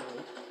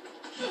 finally.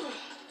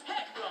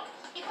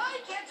 If I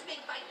can't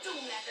make my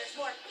Doomlanders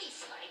more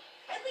peace-like,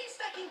 at least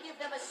I can give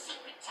them a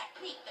secret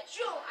technique that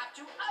you'll have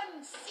to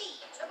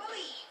unsee to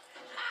believe.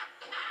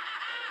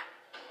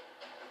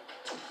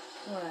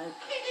 Alright.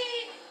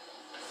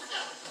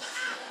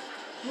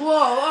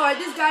 Whoa, alright,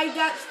 this guy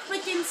got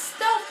freaking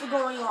stuff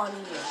going on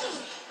in here.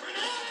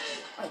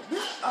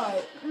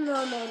 Alright, no.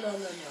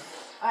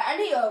 I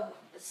need a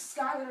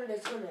Skylander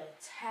that's gonna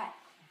attack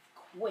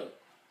quick.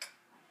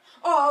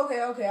 Oh,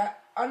 okay.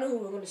 I know who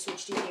we're gonna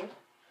switch to here.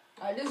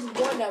 Alright, this is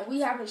one that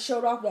we haven't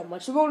showed off that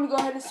much. So we're gonna go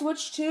ahead and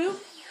switch to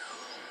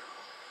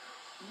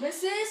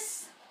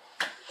Mrs.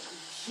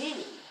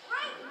 Ginny.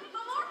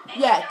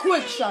 Yeah,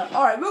 quick shot.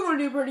 Alright, we're gonna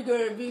do pretty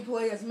good at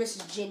replay as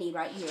Mrs. Ginny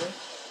right here.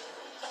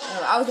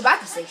 I was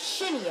about to say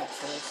Shinny at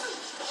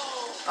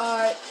first.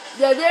 Alright,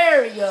 yeah,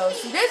 there we go.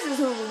 See, this is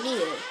who we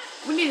needed.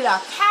 We needed a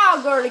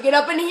cowgirl to get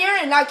up in here,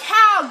 and our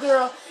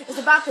cowgirl is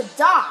about to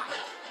die.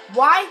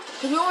 Why?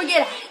 Because we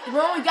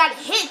only got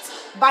hit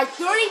by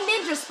 30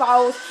 ninja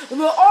spirals, and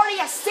we're already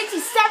at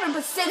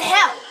 67%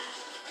 health.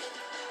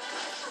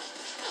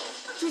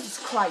 Jesus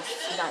Christ,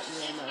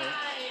 nightmare mode.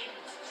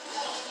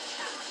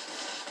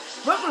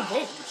 What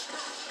revenge?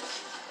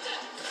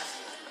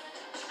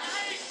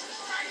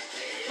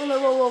 Oh no,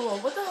 whoa.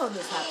 What the hell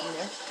just happened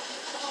there?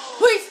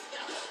 Please!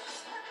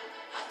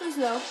 Please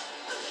no.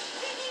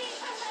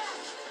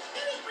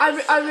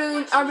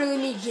 I really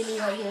need Ginny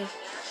right here.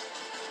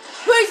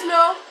 Please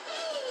no!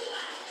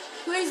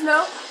 Please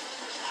no!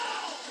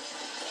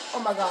 Oh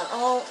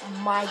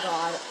my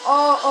god.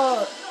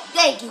 Oh,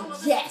 thank you.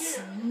 Yes,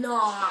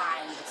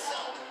 nice.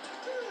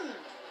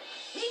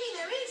 Maybe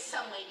there is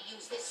some way to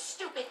use this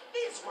stupid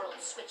Fizz World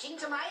switching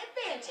to my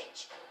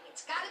advantage.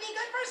 It's gotta be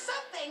good for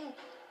something.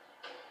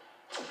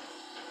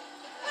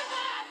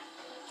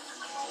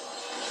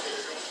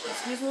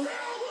 Excuse me?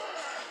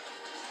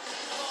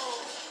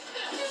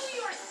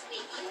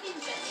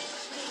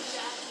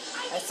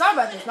 I'm sorry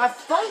about this. My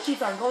phone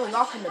keeps on going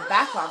off in the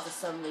background for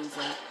some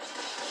reason.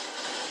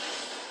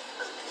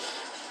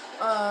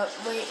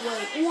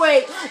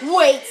 Wait.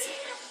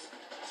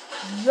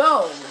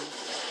 No.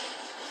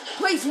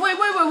 Please, wait.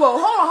 Whoa.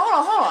 Hold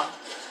on.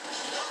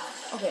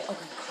 Okay.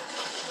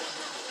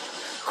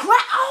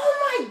 Crap. Oh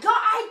my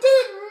god. I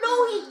didn't know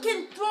he can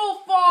throw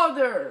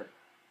farther.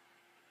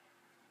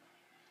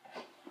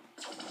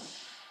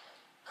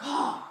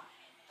 God.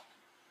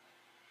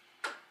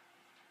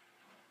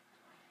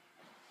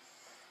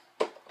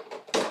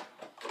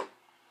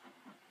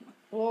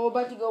 Well, we're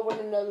about to go with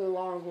another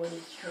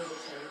long-winded turn.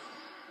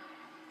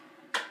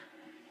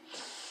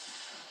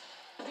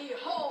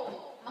 Behold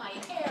my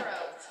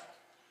arrows.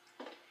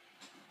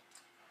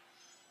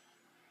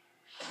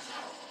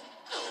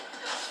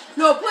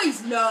 No,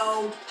 please,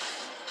 no.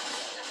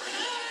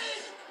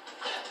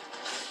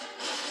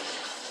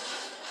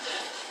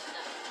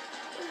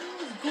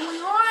 What's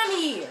going on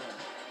here?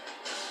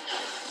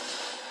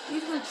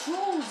 These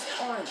controls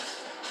aren't,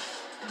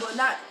 but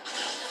not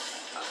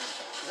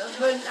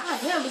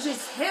him. It's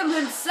just him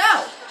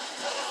himself.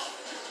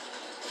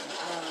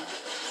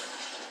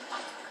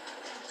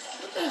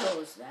 What the hell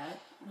is that?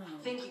 No.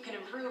 Think you can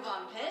improve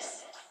on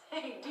this?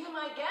 Hey, be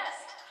my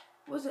guest.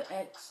 What's an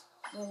X?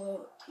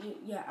 Well,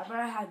 yeah, I'd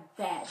rather have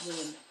that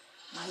than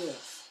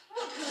this.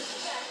 Look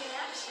who's back in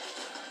action.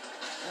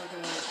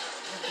 Okay.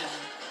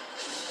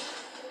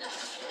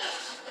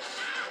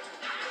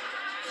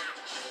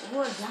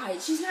 Poor guy.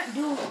 She's not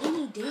doing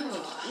any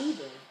damage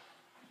either.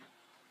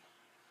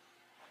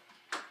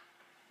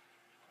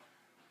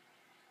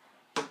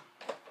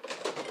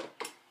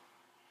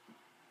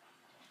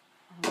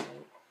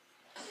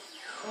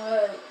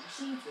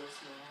 Jesus,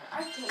 man. I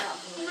cannot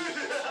believe it.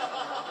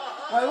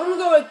 Alright, we're gonna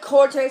go with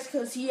Cortex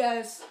because he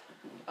has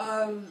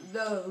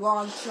the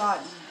long shot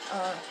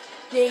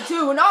thing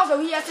too, and also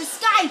he has the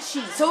sky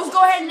cheat. So let's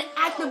go ahead and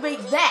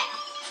activate that.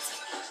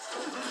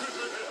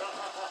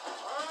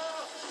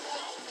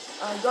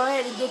 Go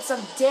ahead and get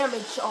some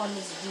damage on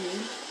this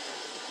dude.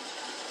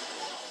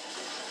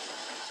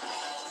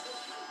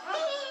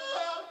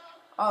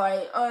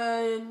 Alright,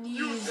 and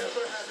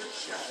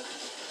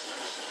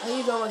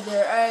he's almost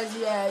there. As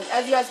you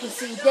guys can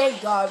see,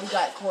 thank God we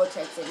got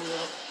Cortex in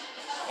here.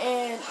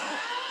 And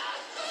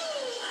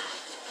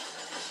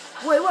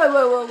whoa.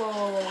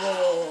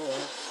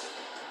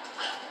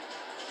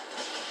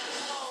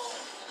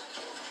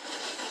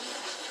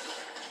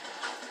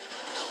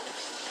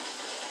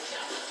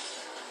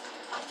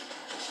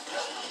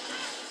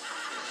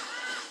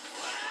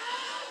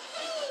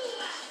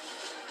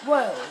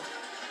 Whoa.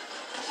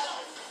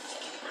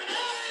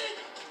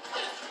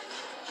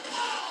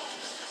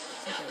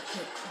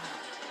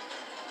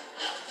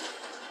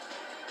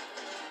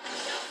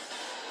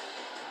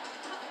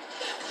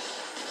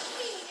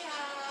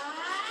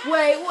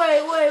 Wait.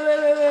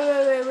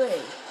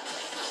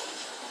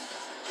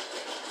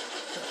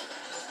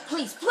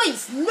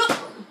 Please, no!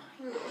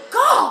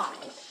 God!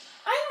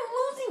 I'm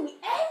losing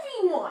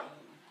everyone!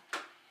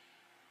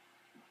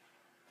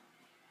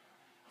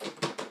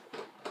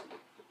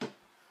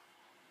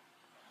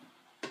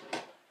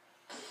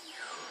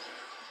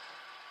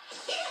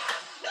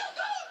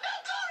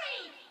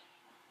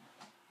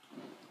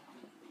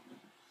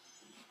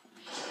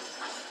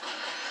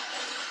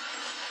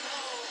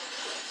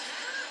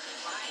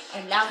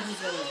 And now he's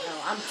going to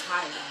hell. I'm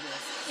tired of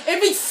this. If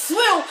he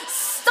will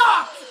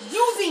stop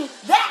using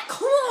that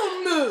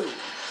clone move!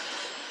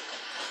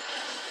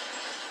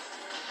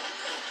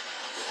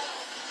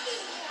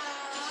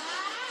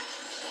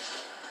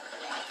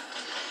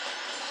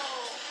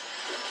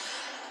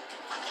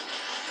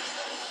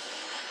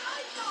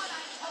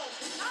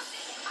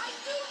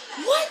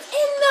 What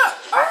in the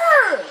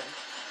earth?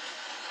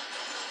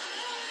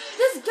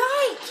 This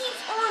guy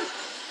keeps on...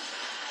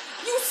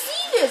 You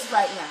see this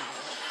right now.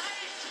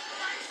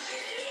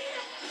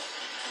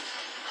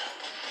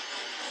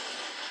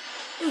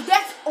 Dude,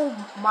 that's... Oh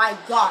my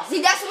god.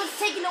 See, that's what's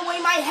taking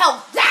away my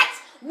health. That's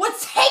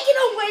what's taking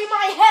away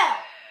my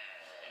health.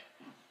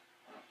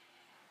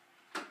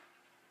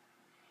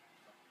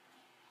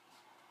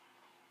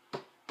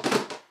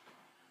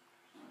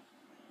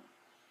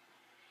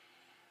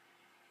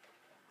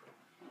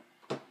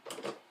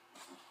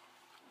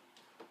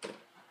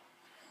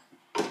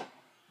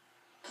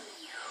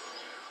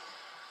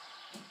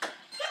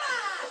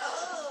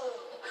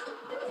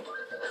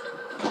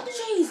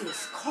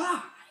 Jesus Christ.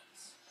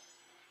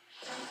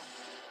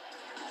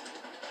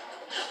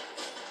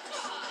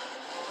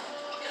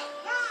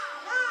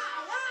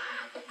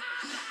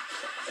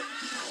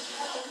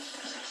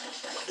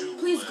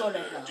 Please go to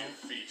hell.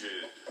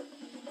 Defeated.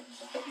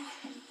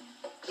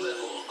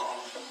 Level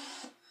up.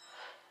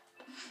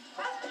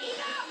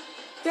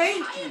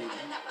 Thank you.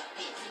 Enough of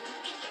these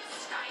idiot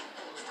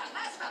Skykanders to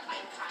last a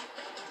lifetime.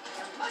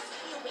 There must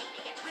be a way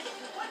to get rid of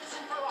you once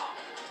and for all.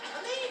 And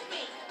believe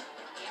me,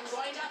 I'm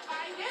going to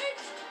find it.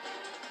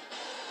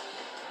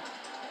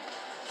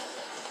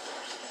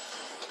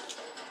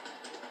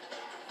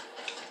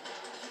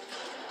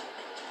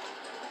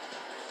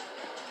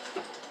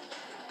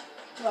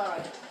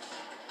 Alright.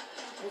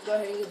 Let's go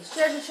ahead and get the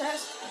treasure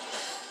chest.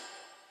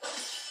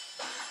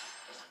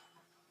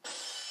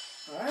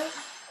 Alright.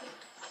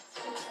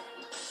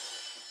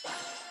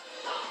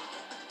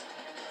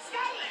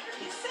 Skylander,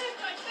 you saved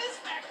my Fizz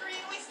factory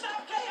and we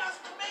stopped Chaos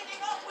from making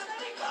off with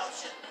any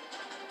potion.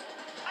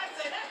 I'd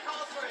say that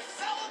calls for a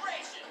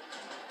celebration.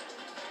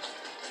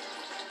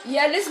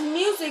 Yeah, this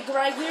music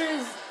right here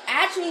is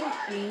actually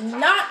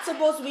not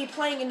supposed to be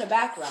playing in the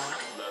background.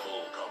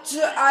 Level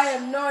complete. I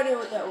have no idea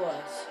what that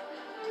was.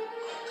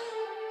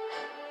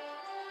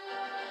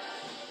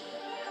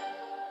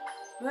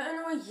 But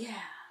anyway,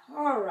 yeah.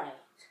 Alright.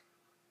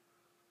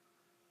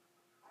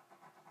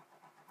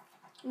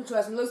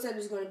 Interesting. Looks like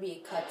there's going to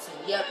be a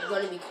cutscene. Yep,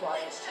 going to be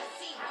quiet. Let's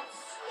just see how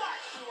smart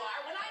you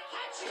are when I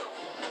catch you.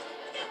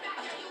 Get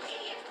back here, you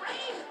idiot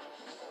brain.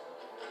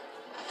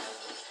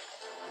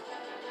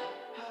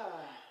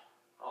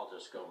 I'll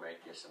just go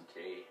make you some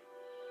tea.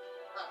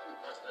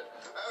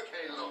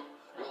 Okay, look,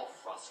 you're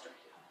frustrated.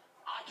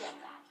 I get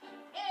that.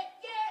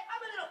 Yeah,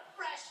 I'm a little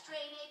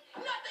frustrated.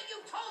 Nothing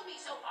you've told me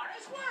so far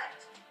has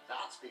worked.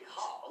 That's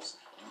because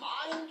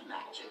mind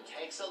magic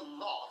takes a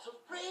lot of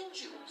brain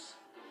juice.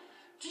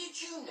 Did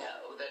you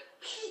know that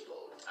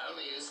people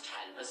only use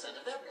 10%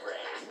 of their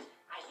brain?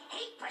 I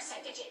hate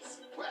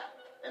percentages. Well,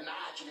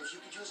 imagine if you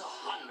could use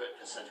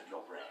 100% of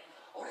your brain.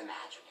 Or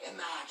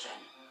imagine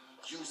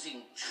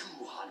using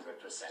 200%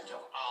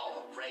 of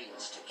our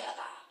brains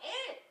together.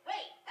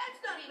 Wait,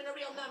 that's not even a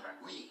real number.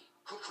 We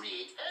could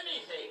create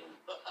anything.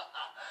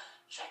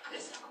 Check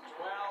this out.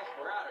 Well,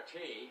 we're out of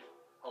tea.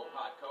 Hope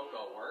hot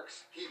cocoa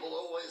works. People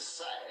always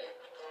say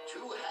 2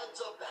 heads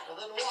are better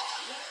than 1.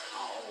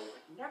 Oh, it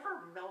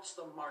never melts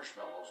the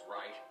marshmallows,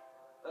 right?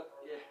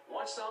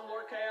 Want some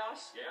more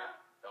chaos? Yeah,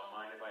 don't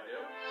mind if I do.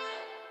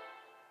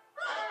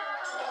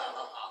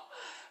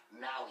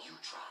 Now you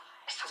try.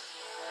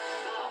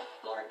 Oh,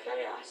 Lord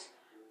Chaos,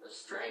 the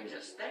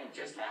strangest thing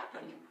just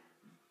happened.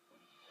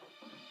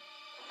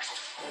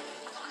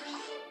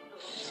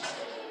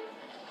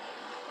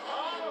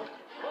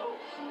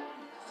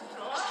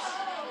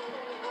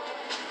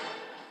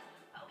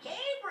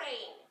 Okay,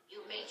 brain.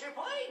 You've made your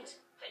point.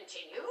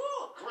 Continue.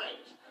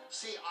 Great.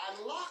 See, I'm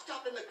locked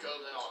up in the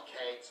Golden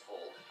Arcades for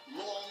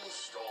long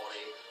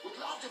story. Would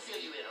love to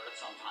fill you in on it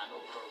sometime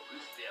over a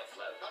root beer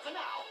float. But for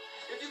now,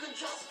 if you can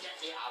just get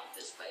me out of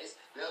this place,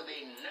 there'll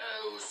be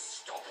no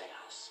stopping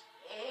us.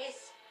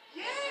 Yes.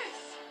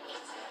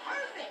 It's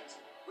perfect.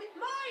 With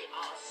my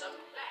awesome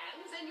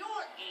plans and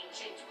your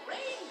ancient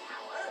brain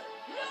power,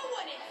 no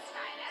one in the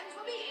Skylands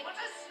will be able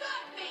to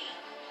stop me.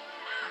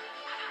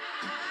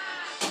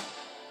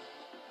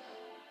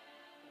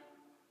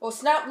 Well,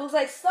 Snap looks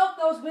like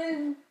Stuffgo's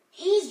been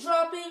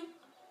eavesdropping.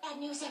 Bad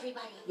news,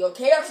 everybody. Your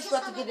chaos I is just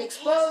about to found get out that Chaos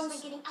has exposed.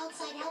 been getting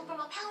outside help from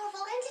a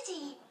powerful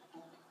entity.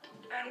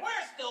 And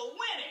we're still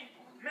winning.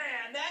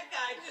 Man, that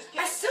guy just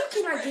I still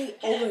cannot get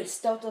over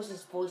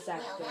Stealthos' voice Well,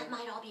 actor. that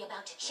might all be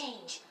about to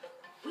change.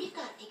 We've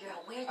got to figure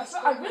out where this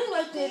I really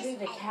like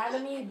the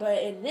Academy,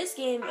 but in this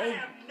game, I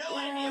have no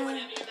idea what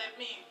any of that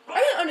means.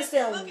 I can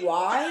understand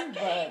why,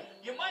 but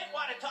You might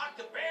want to talk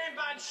to Baron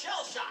Von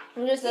Shellshock.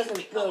 it just He's doesn't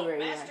become feel a very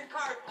master nice.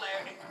 card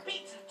player and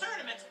competes in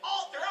tournaments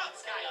all throughout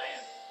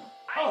Skyland.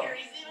 Oh. I hear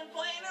he's even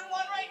playing in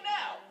one right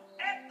now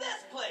at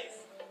this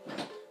place.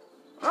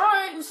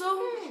 Alright, so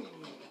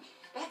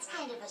That's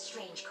kind of a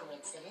strange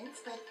coincidence,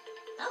 but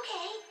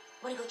okay.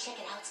 Want to go check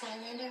it out,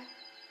 Skylander?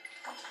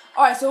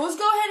 alright, so let's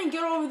go ahead and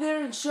get over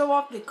there and show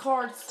off the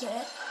card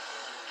set.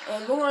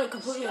 And we're going to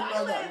completely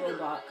ignore that Skylander,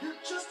 robot. You're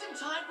just in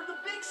time for the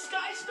big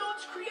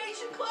Skystones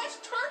Creation Clash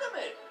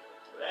tournament.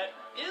 That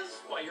is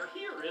why you're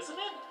here, isn't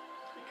it?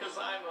 Because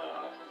I'm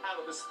out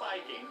of the spy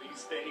game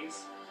these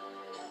days.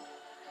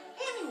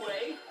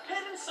 Anyway,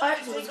 head inside. Alright,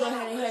 and so let's take go all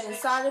ahead and the head business.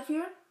 inside of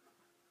here.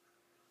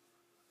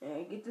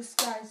 And get the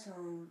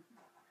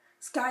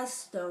Sky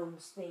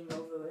Stones thing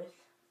over with.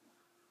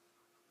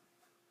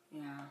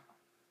 Yeah.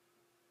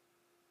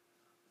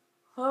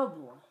 Oh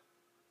boy.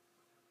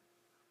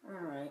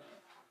 Alright.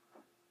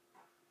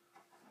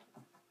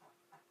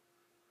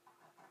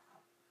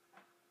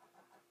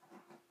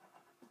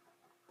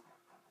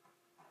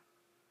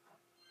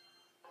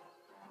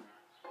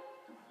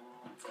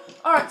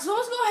 Alright, so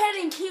let's go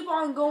ahead and keep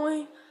on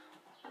going.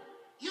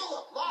 You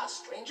look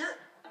lost, stranger.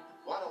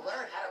 Want to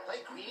learn how to play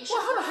creation?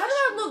 Well, hold on, how Clash?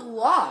 did I look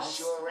lost?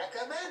 Sure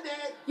recommend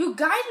it. You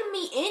guided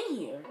me in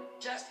here.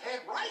 Just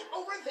head right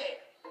over there.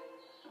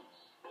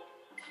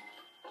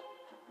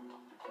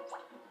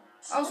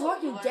 I was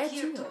walking You are dead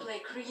here to to it. play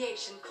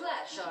Creation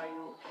Clash, are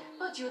you?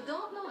 But you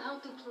don't know how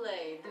to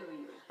play, do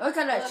you? Look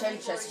at that But treasure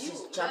before chest is you,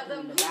 just jumping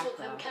Madame in the Wimbledon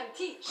background. can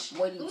teach.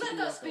 Waiting to Let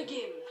be us opened.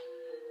 begin.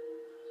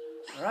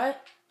 Alright.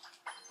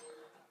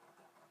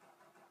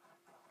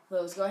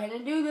 Well, let's go ahead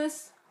and do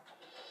this.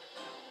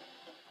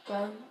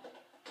 Bum,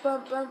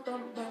 bum, bum,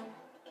 bum, bum.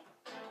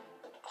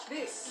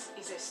 This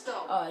is a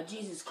stone.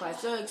 Jesus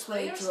Christ. They'll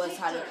explain Players to us take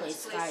how to turns play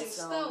Sky placing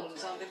Stones.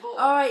 stones on the board.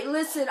 Alright,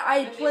 listen,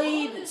 I When the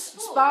played board is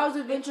full, Spirals the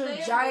Adventure,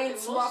 player Giant, with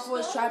the Small most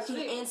Force, Trap stones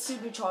Team, and wins.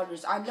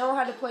 Superchargers. I know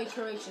how to play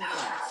Creation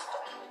Class.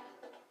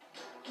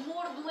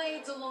 More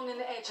blades along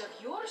an edge of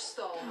your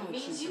stone Oh,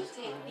 means you Jesus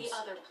take Christ. the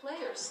other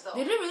player's stone.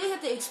 Did they really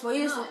have to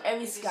explain this in No,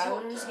 every it is your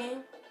Skylanders turn. game?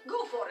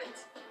 Go for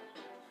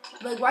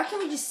it. Like, why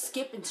can't we just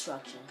skip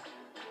instruction?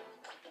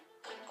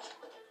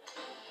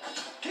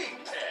 King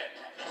 10.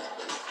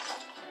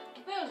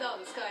 Well done,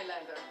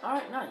 Skylander.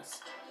 Alright, nice.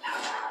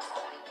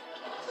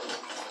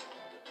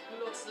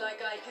 Looks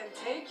like I can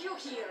take you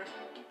here.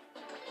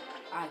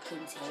 I can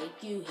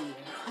take you here.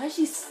 How does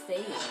she stay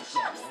like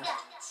that, man?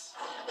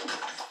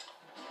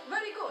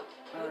 Very good.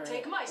 You Alright,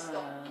 take my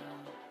stone.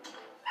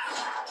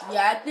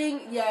 Yeah, I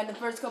think, in the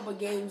first couple of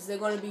games, they're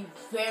going to be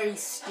very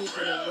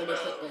stupid when they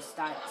put the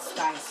Sky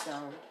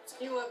Stone.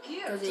 You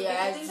appear to Because, be as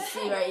getting you the see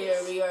hang right of here,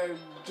 this. we are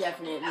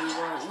definitely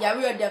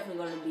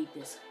going to beat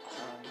this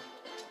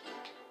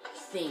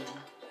thing.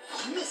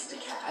 Mr.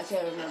 Cat. I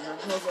can't remember.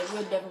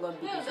 We're definitely going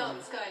to beat Well this done,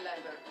 thing.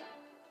 Skylander.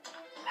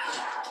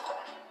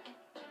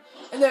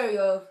 And there we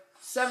go.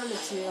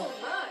 7-2. Oh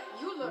my,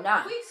 you learn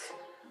Nice. quick.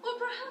 Or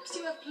perhaps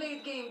you have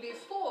played game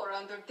before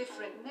under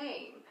different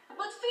name.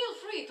 But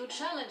feel free to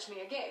challenge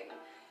me again.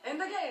 And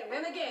again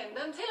and again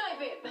until I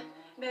win.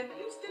 Then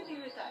instantly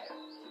retire.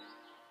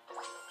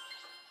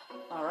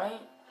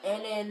 Alright.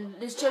 And then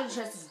this treasure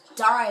chest is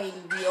dying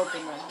to be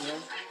open right here.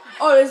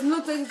 Oh, this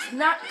looks like it's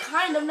not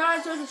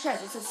a treasure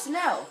chest. It's a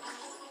snail.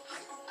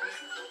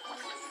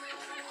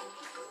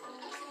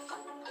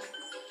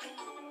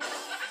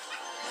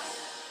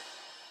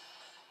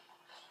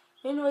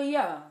 Anyway,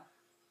 yeah.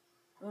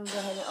 I'm gonna go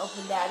ahead and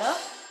open that up.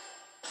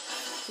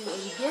 See what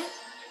we get.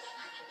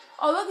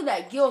 Oh, look at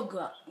that gill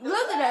gun.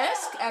 Look at that.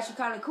 That's actually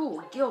kind of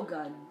cool. Gill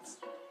guns.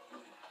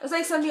 It's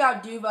like something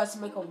I'd do if I was to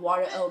make a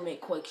water element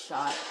quick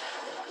shot.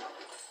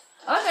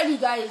 I like how you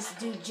guys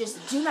do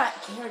not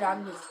care that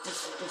I'm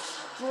just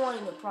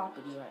destroying the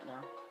property right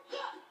now.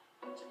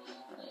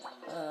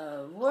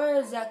 Where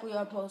exactly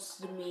are we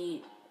supposed to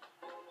meet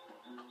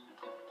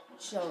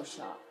Shell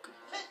Shock?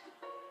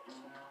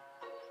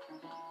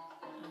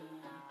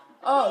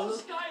 Oh, look.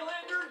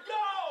 Skylander,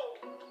 go!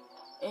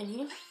 In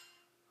here?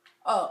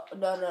 Oh,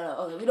 no.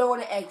 Okay, we don't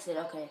want to exit.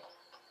 Okay.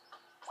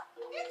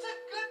 It's a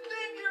good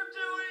thing you're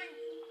doing.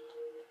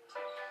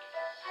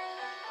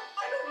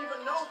 I don't even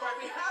know why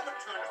we have a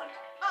tournament.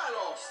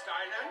 Hello,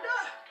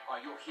 Skylander.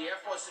 Are you here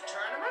for the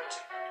tournament?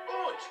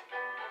 Good.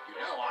 You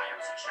know I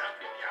am the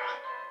champion, yeah?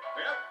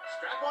 Well,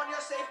 strap on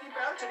your safety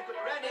belt and get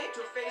ready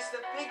to face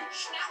the big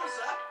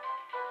schnauzer.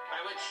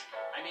 By which,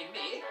 I mean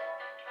me.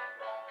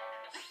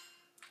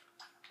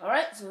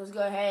 Alright, so let's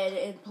go ahead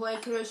and play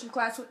Creation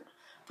Clash with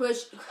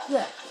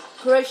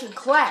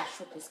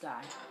this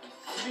guy.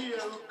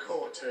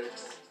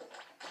 Neocortex.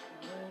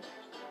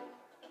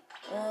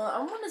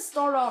 I'm gonna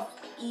start off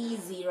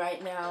easy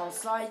right now,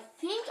 so I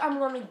think I'm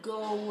gonna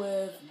go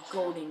with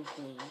Golden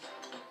Queen.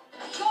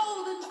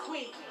 Golden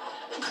Queen.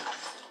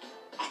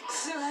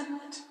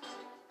 Excellent.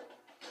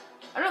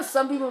 I know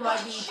some people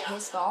might be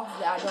pissed off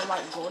that I don't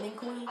like Golden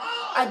Queen.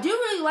 I do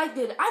really like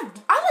that.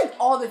 I like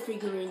all the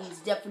figurines,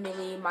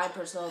 definitely, in my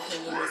personal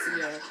opinion, this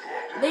year.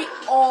 They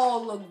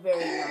all look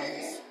very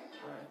nice.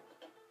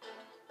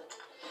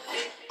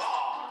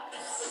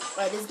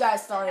 Alright, this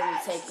guy's starting to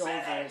take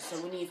over,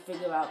 so we need to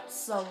figure out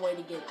some way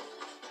to get...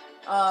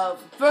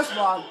 first of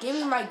all, give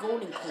me my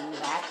Golden Queen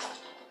back.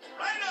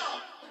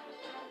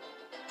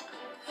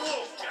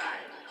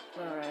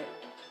 Alright.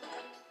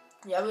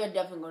 Yeah, we are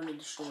definitely going to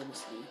destroy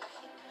this dude.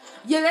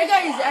 Yeah, that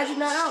guy is actually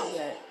not out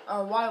yet.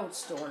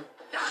 Wildstorm.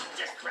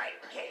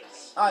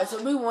 Alright,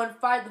 so we won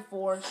 5-4.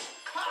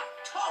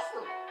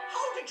 Toffle,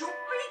 how did you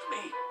beat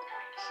me?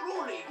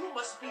 Truly, you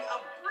must be a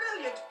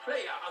brilliant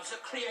player of the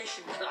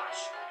Creation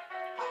Clash.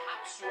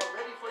 Perhaps you are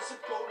ready for the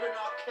Golden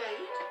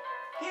Arcade?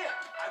 Here,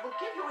 I will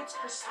give you its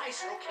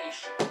precise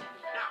location.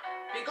 Now,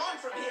 be gone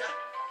from here,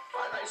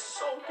 while I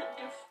sold your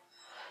gift.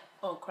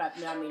 Oh crap,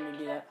 now I mean to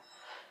do that.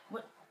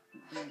 What?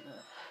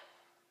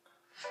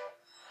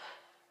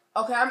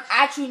 Okay, I'm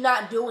actually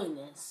not doing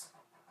this.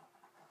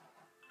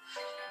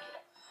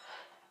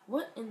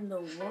 What in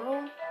the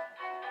world?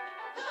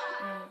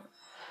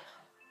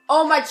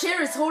 Oh, my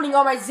chair is holding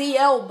on my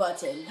ZL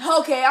button.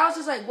 Okay, I was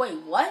just like, wait,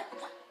 what?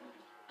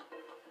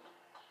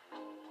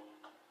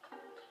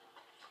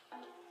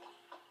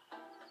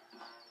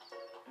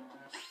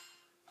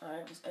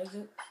 Alright, just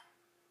exit.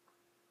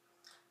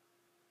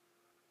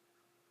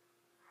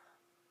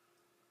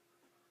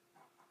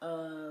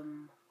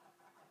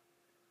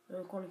 We're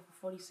recording for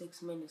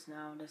 46 minutes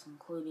now. That's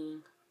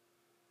including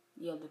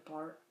the other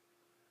part.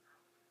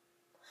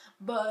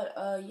 But,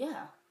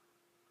 yeah.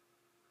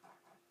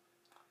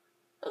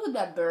 Look at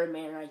that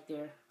Birdman right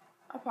there.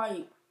 I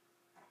probably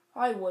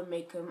would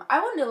make him.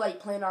 I wouldn't like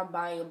plan on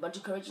buying a bunch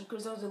of Creation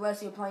Crystals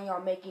unless you're planning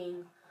on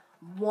making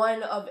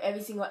one of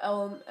every single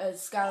element,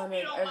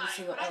 Skylander of every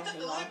single element. I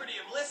took the liberty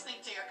of listening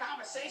to your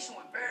conversation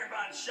with Barry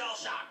Bond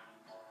Shellshock.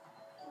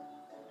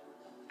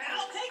 And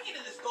I'll take you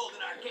to this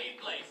Golden Arcade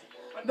place.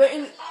 But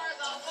in...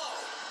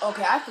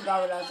 Okay, I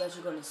forgot what I was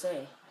actually going to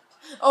say.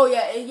 Oh,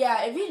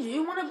 yeah, if you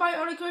do want to buy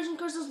all the Creation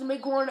Crystals to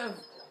make one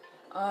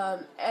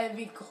of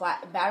every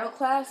battle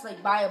class,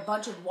 like buy a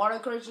bunch of Water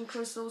Creation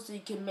Crystals so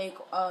you can make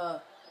a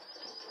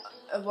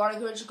Water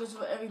Creation Crystal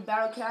for every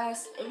battle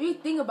class. If you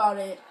think about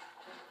it,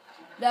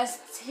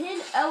 that's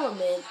 10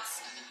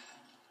 elements.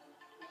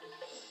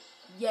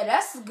 Yeah,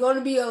 that's going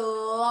to be a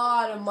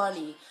lot of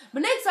money.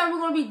 But next time we're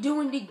going to be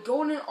doing the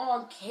Golden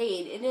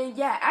Arcade. And then,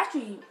 yeah,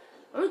 actually,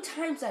 let me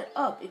times that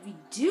up. If you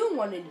do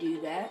want to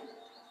do that,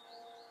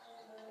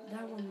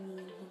 that one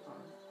means, hold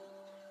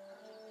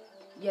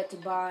on. You have to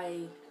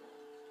buy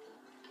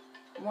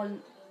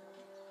one.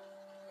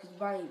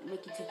 So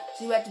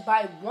you have to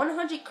buy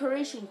 100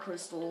 Creation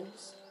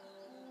Crystals.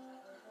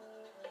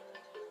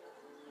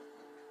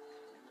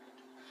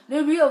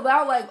 They'll be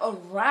about like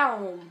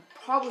around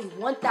probably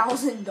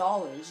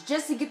 $1,000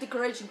 just to get the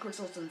Creation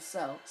Crystals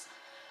themselves.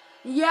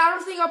 Yeah, I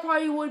don't think I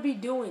probably would be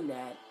doing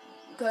that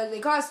because they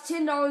cost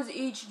 $10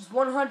 each,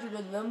 100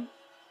 of them.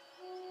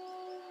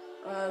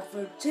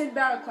 For 10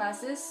 battle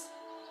classes,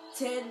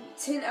 10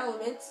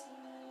 elements,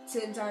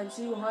 10 times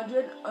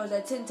 200, or is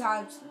that 10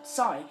 times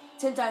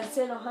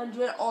 10,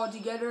 100 all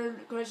together,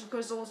 Creation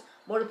Crystals,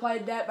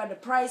 multiplied that by the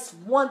price,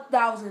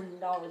 $1,000 you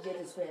have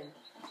to spend.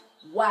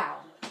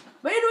 Wow.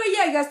 But anyway,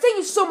 yeah, guys, thank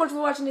you so much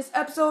for watching this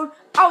episode.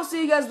 I will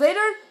see you guys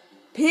later.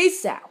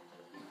 Peace out.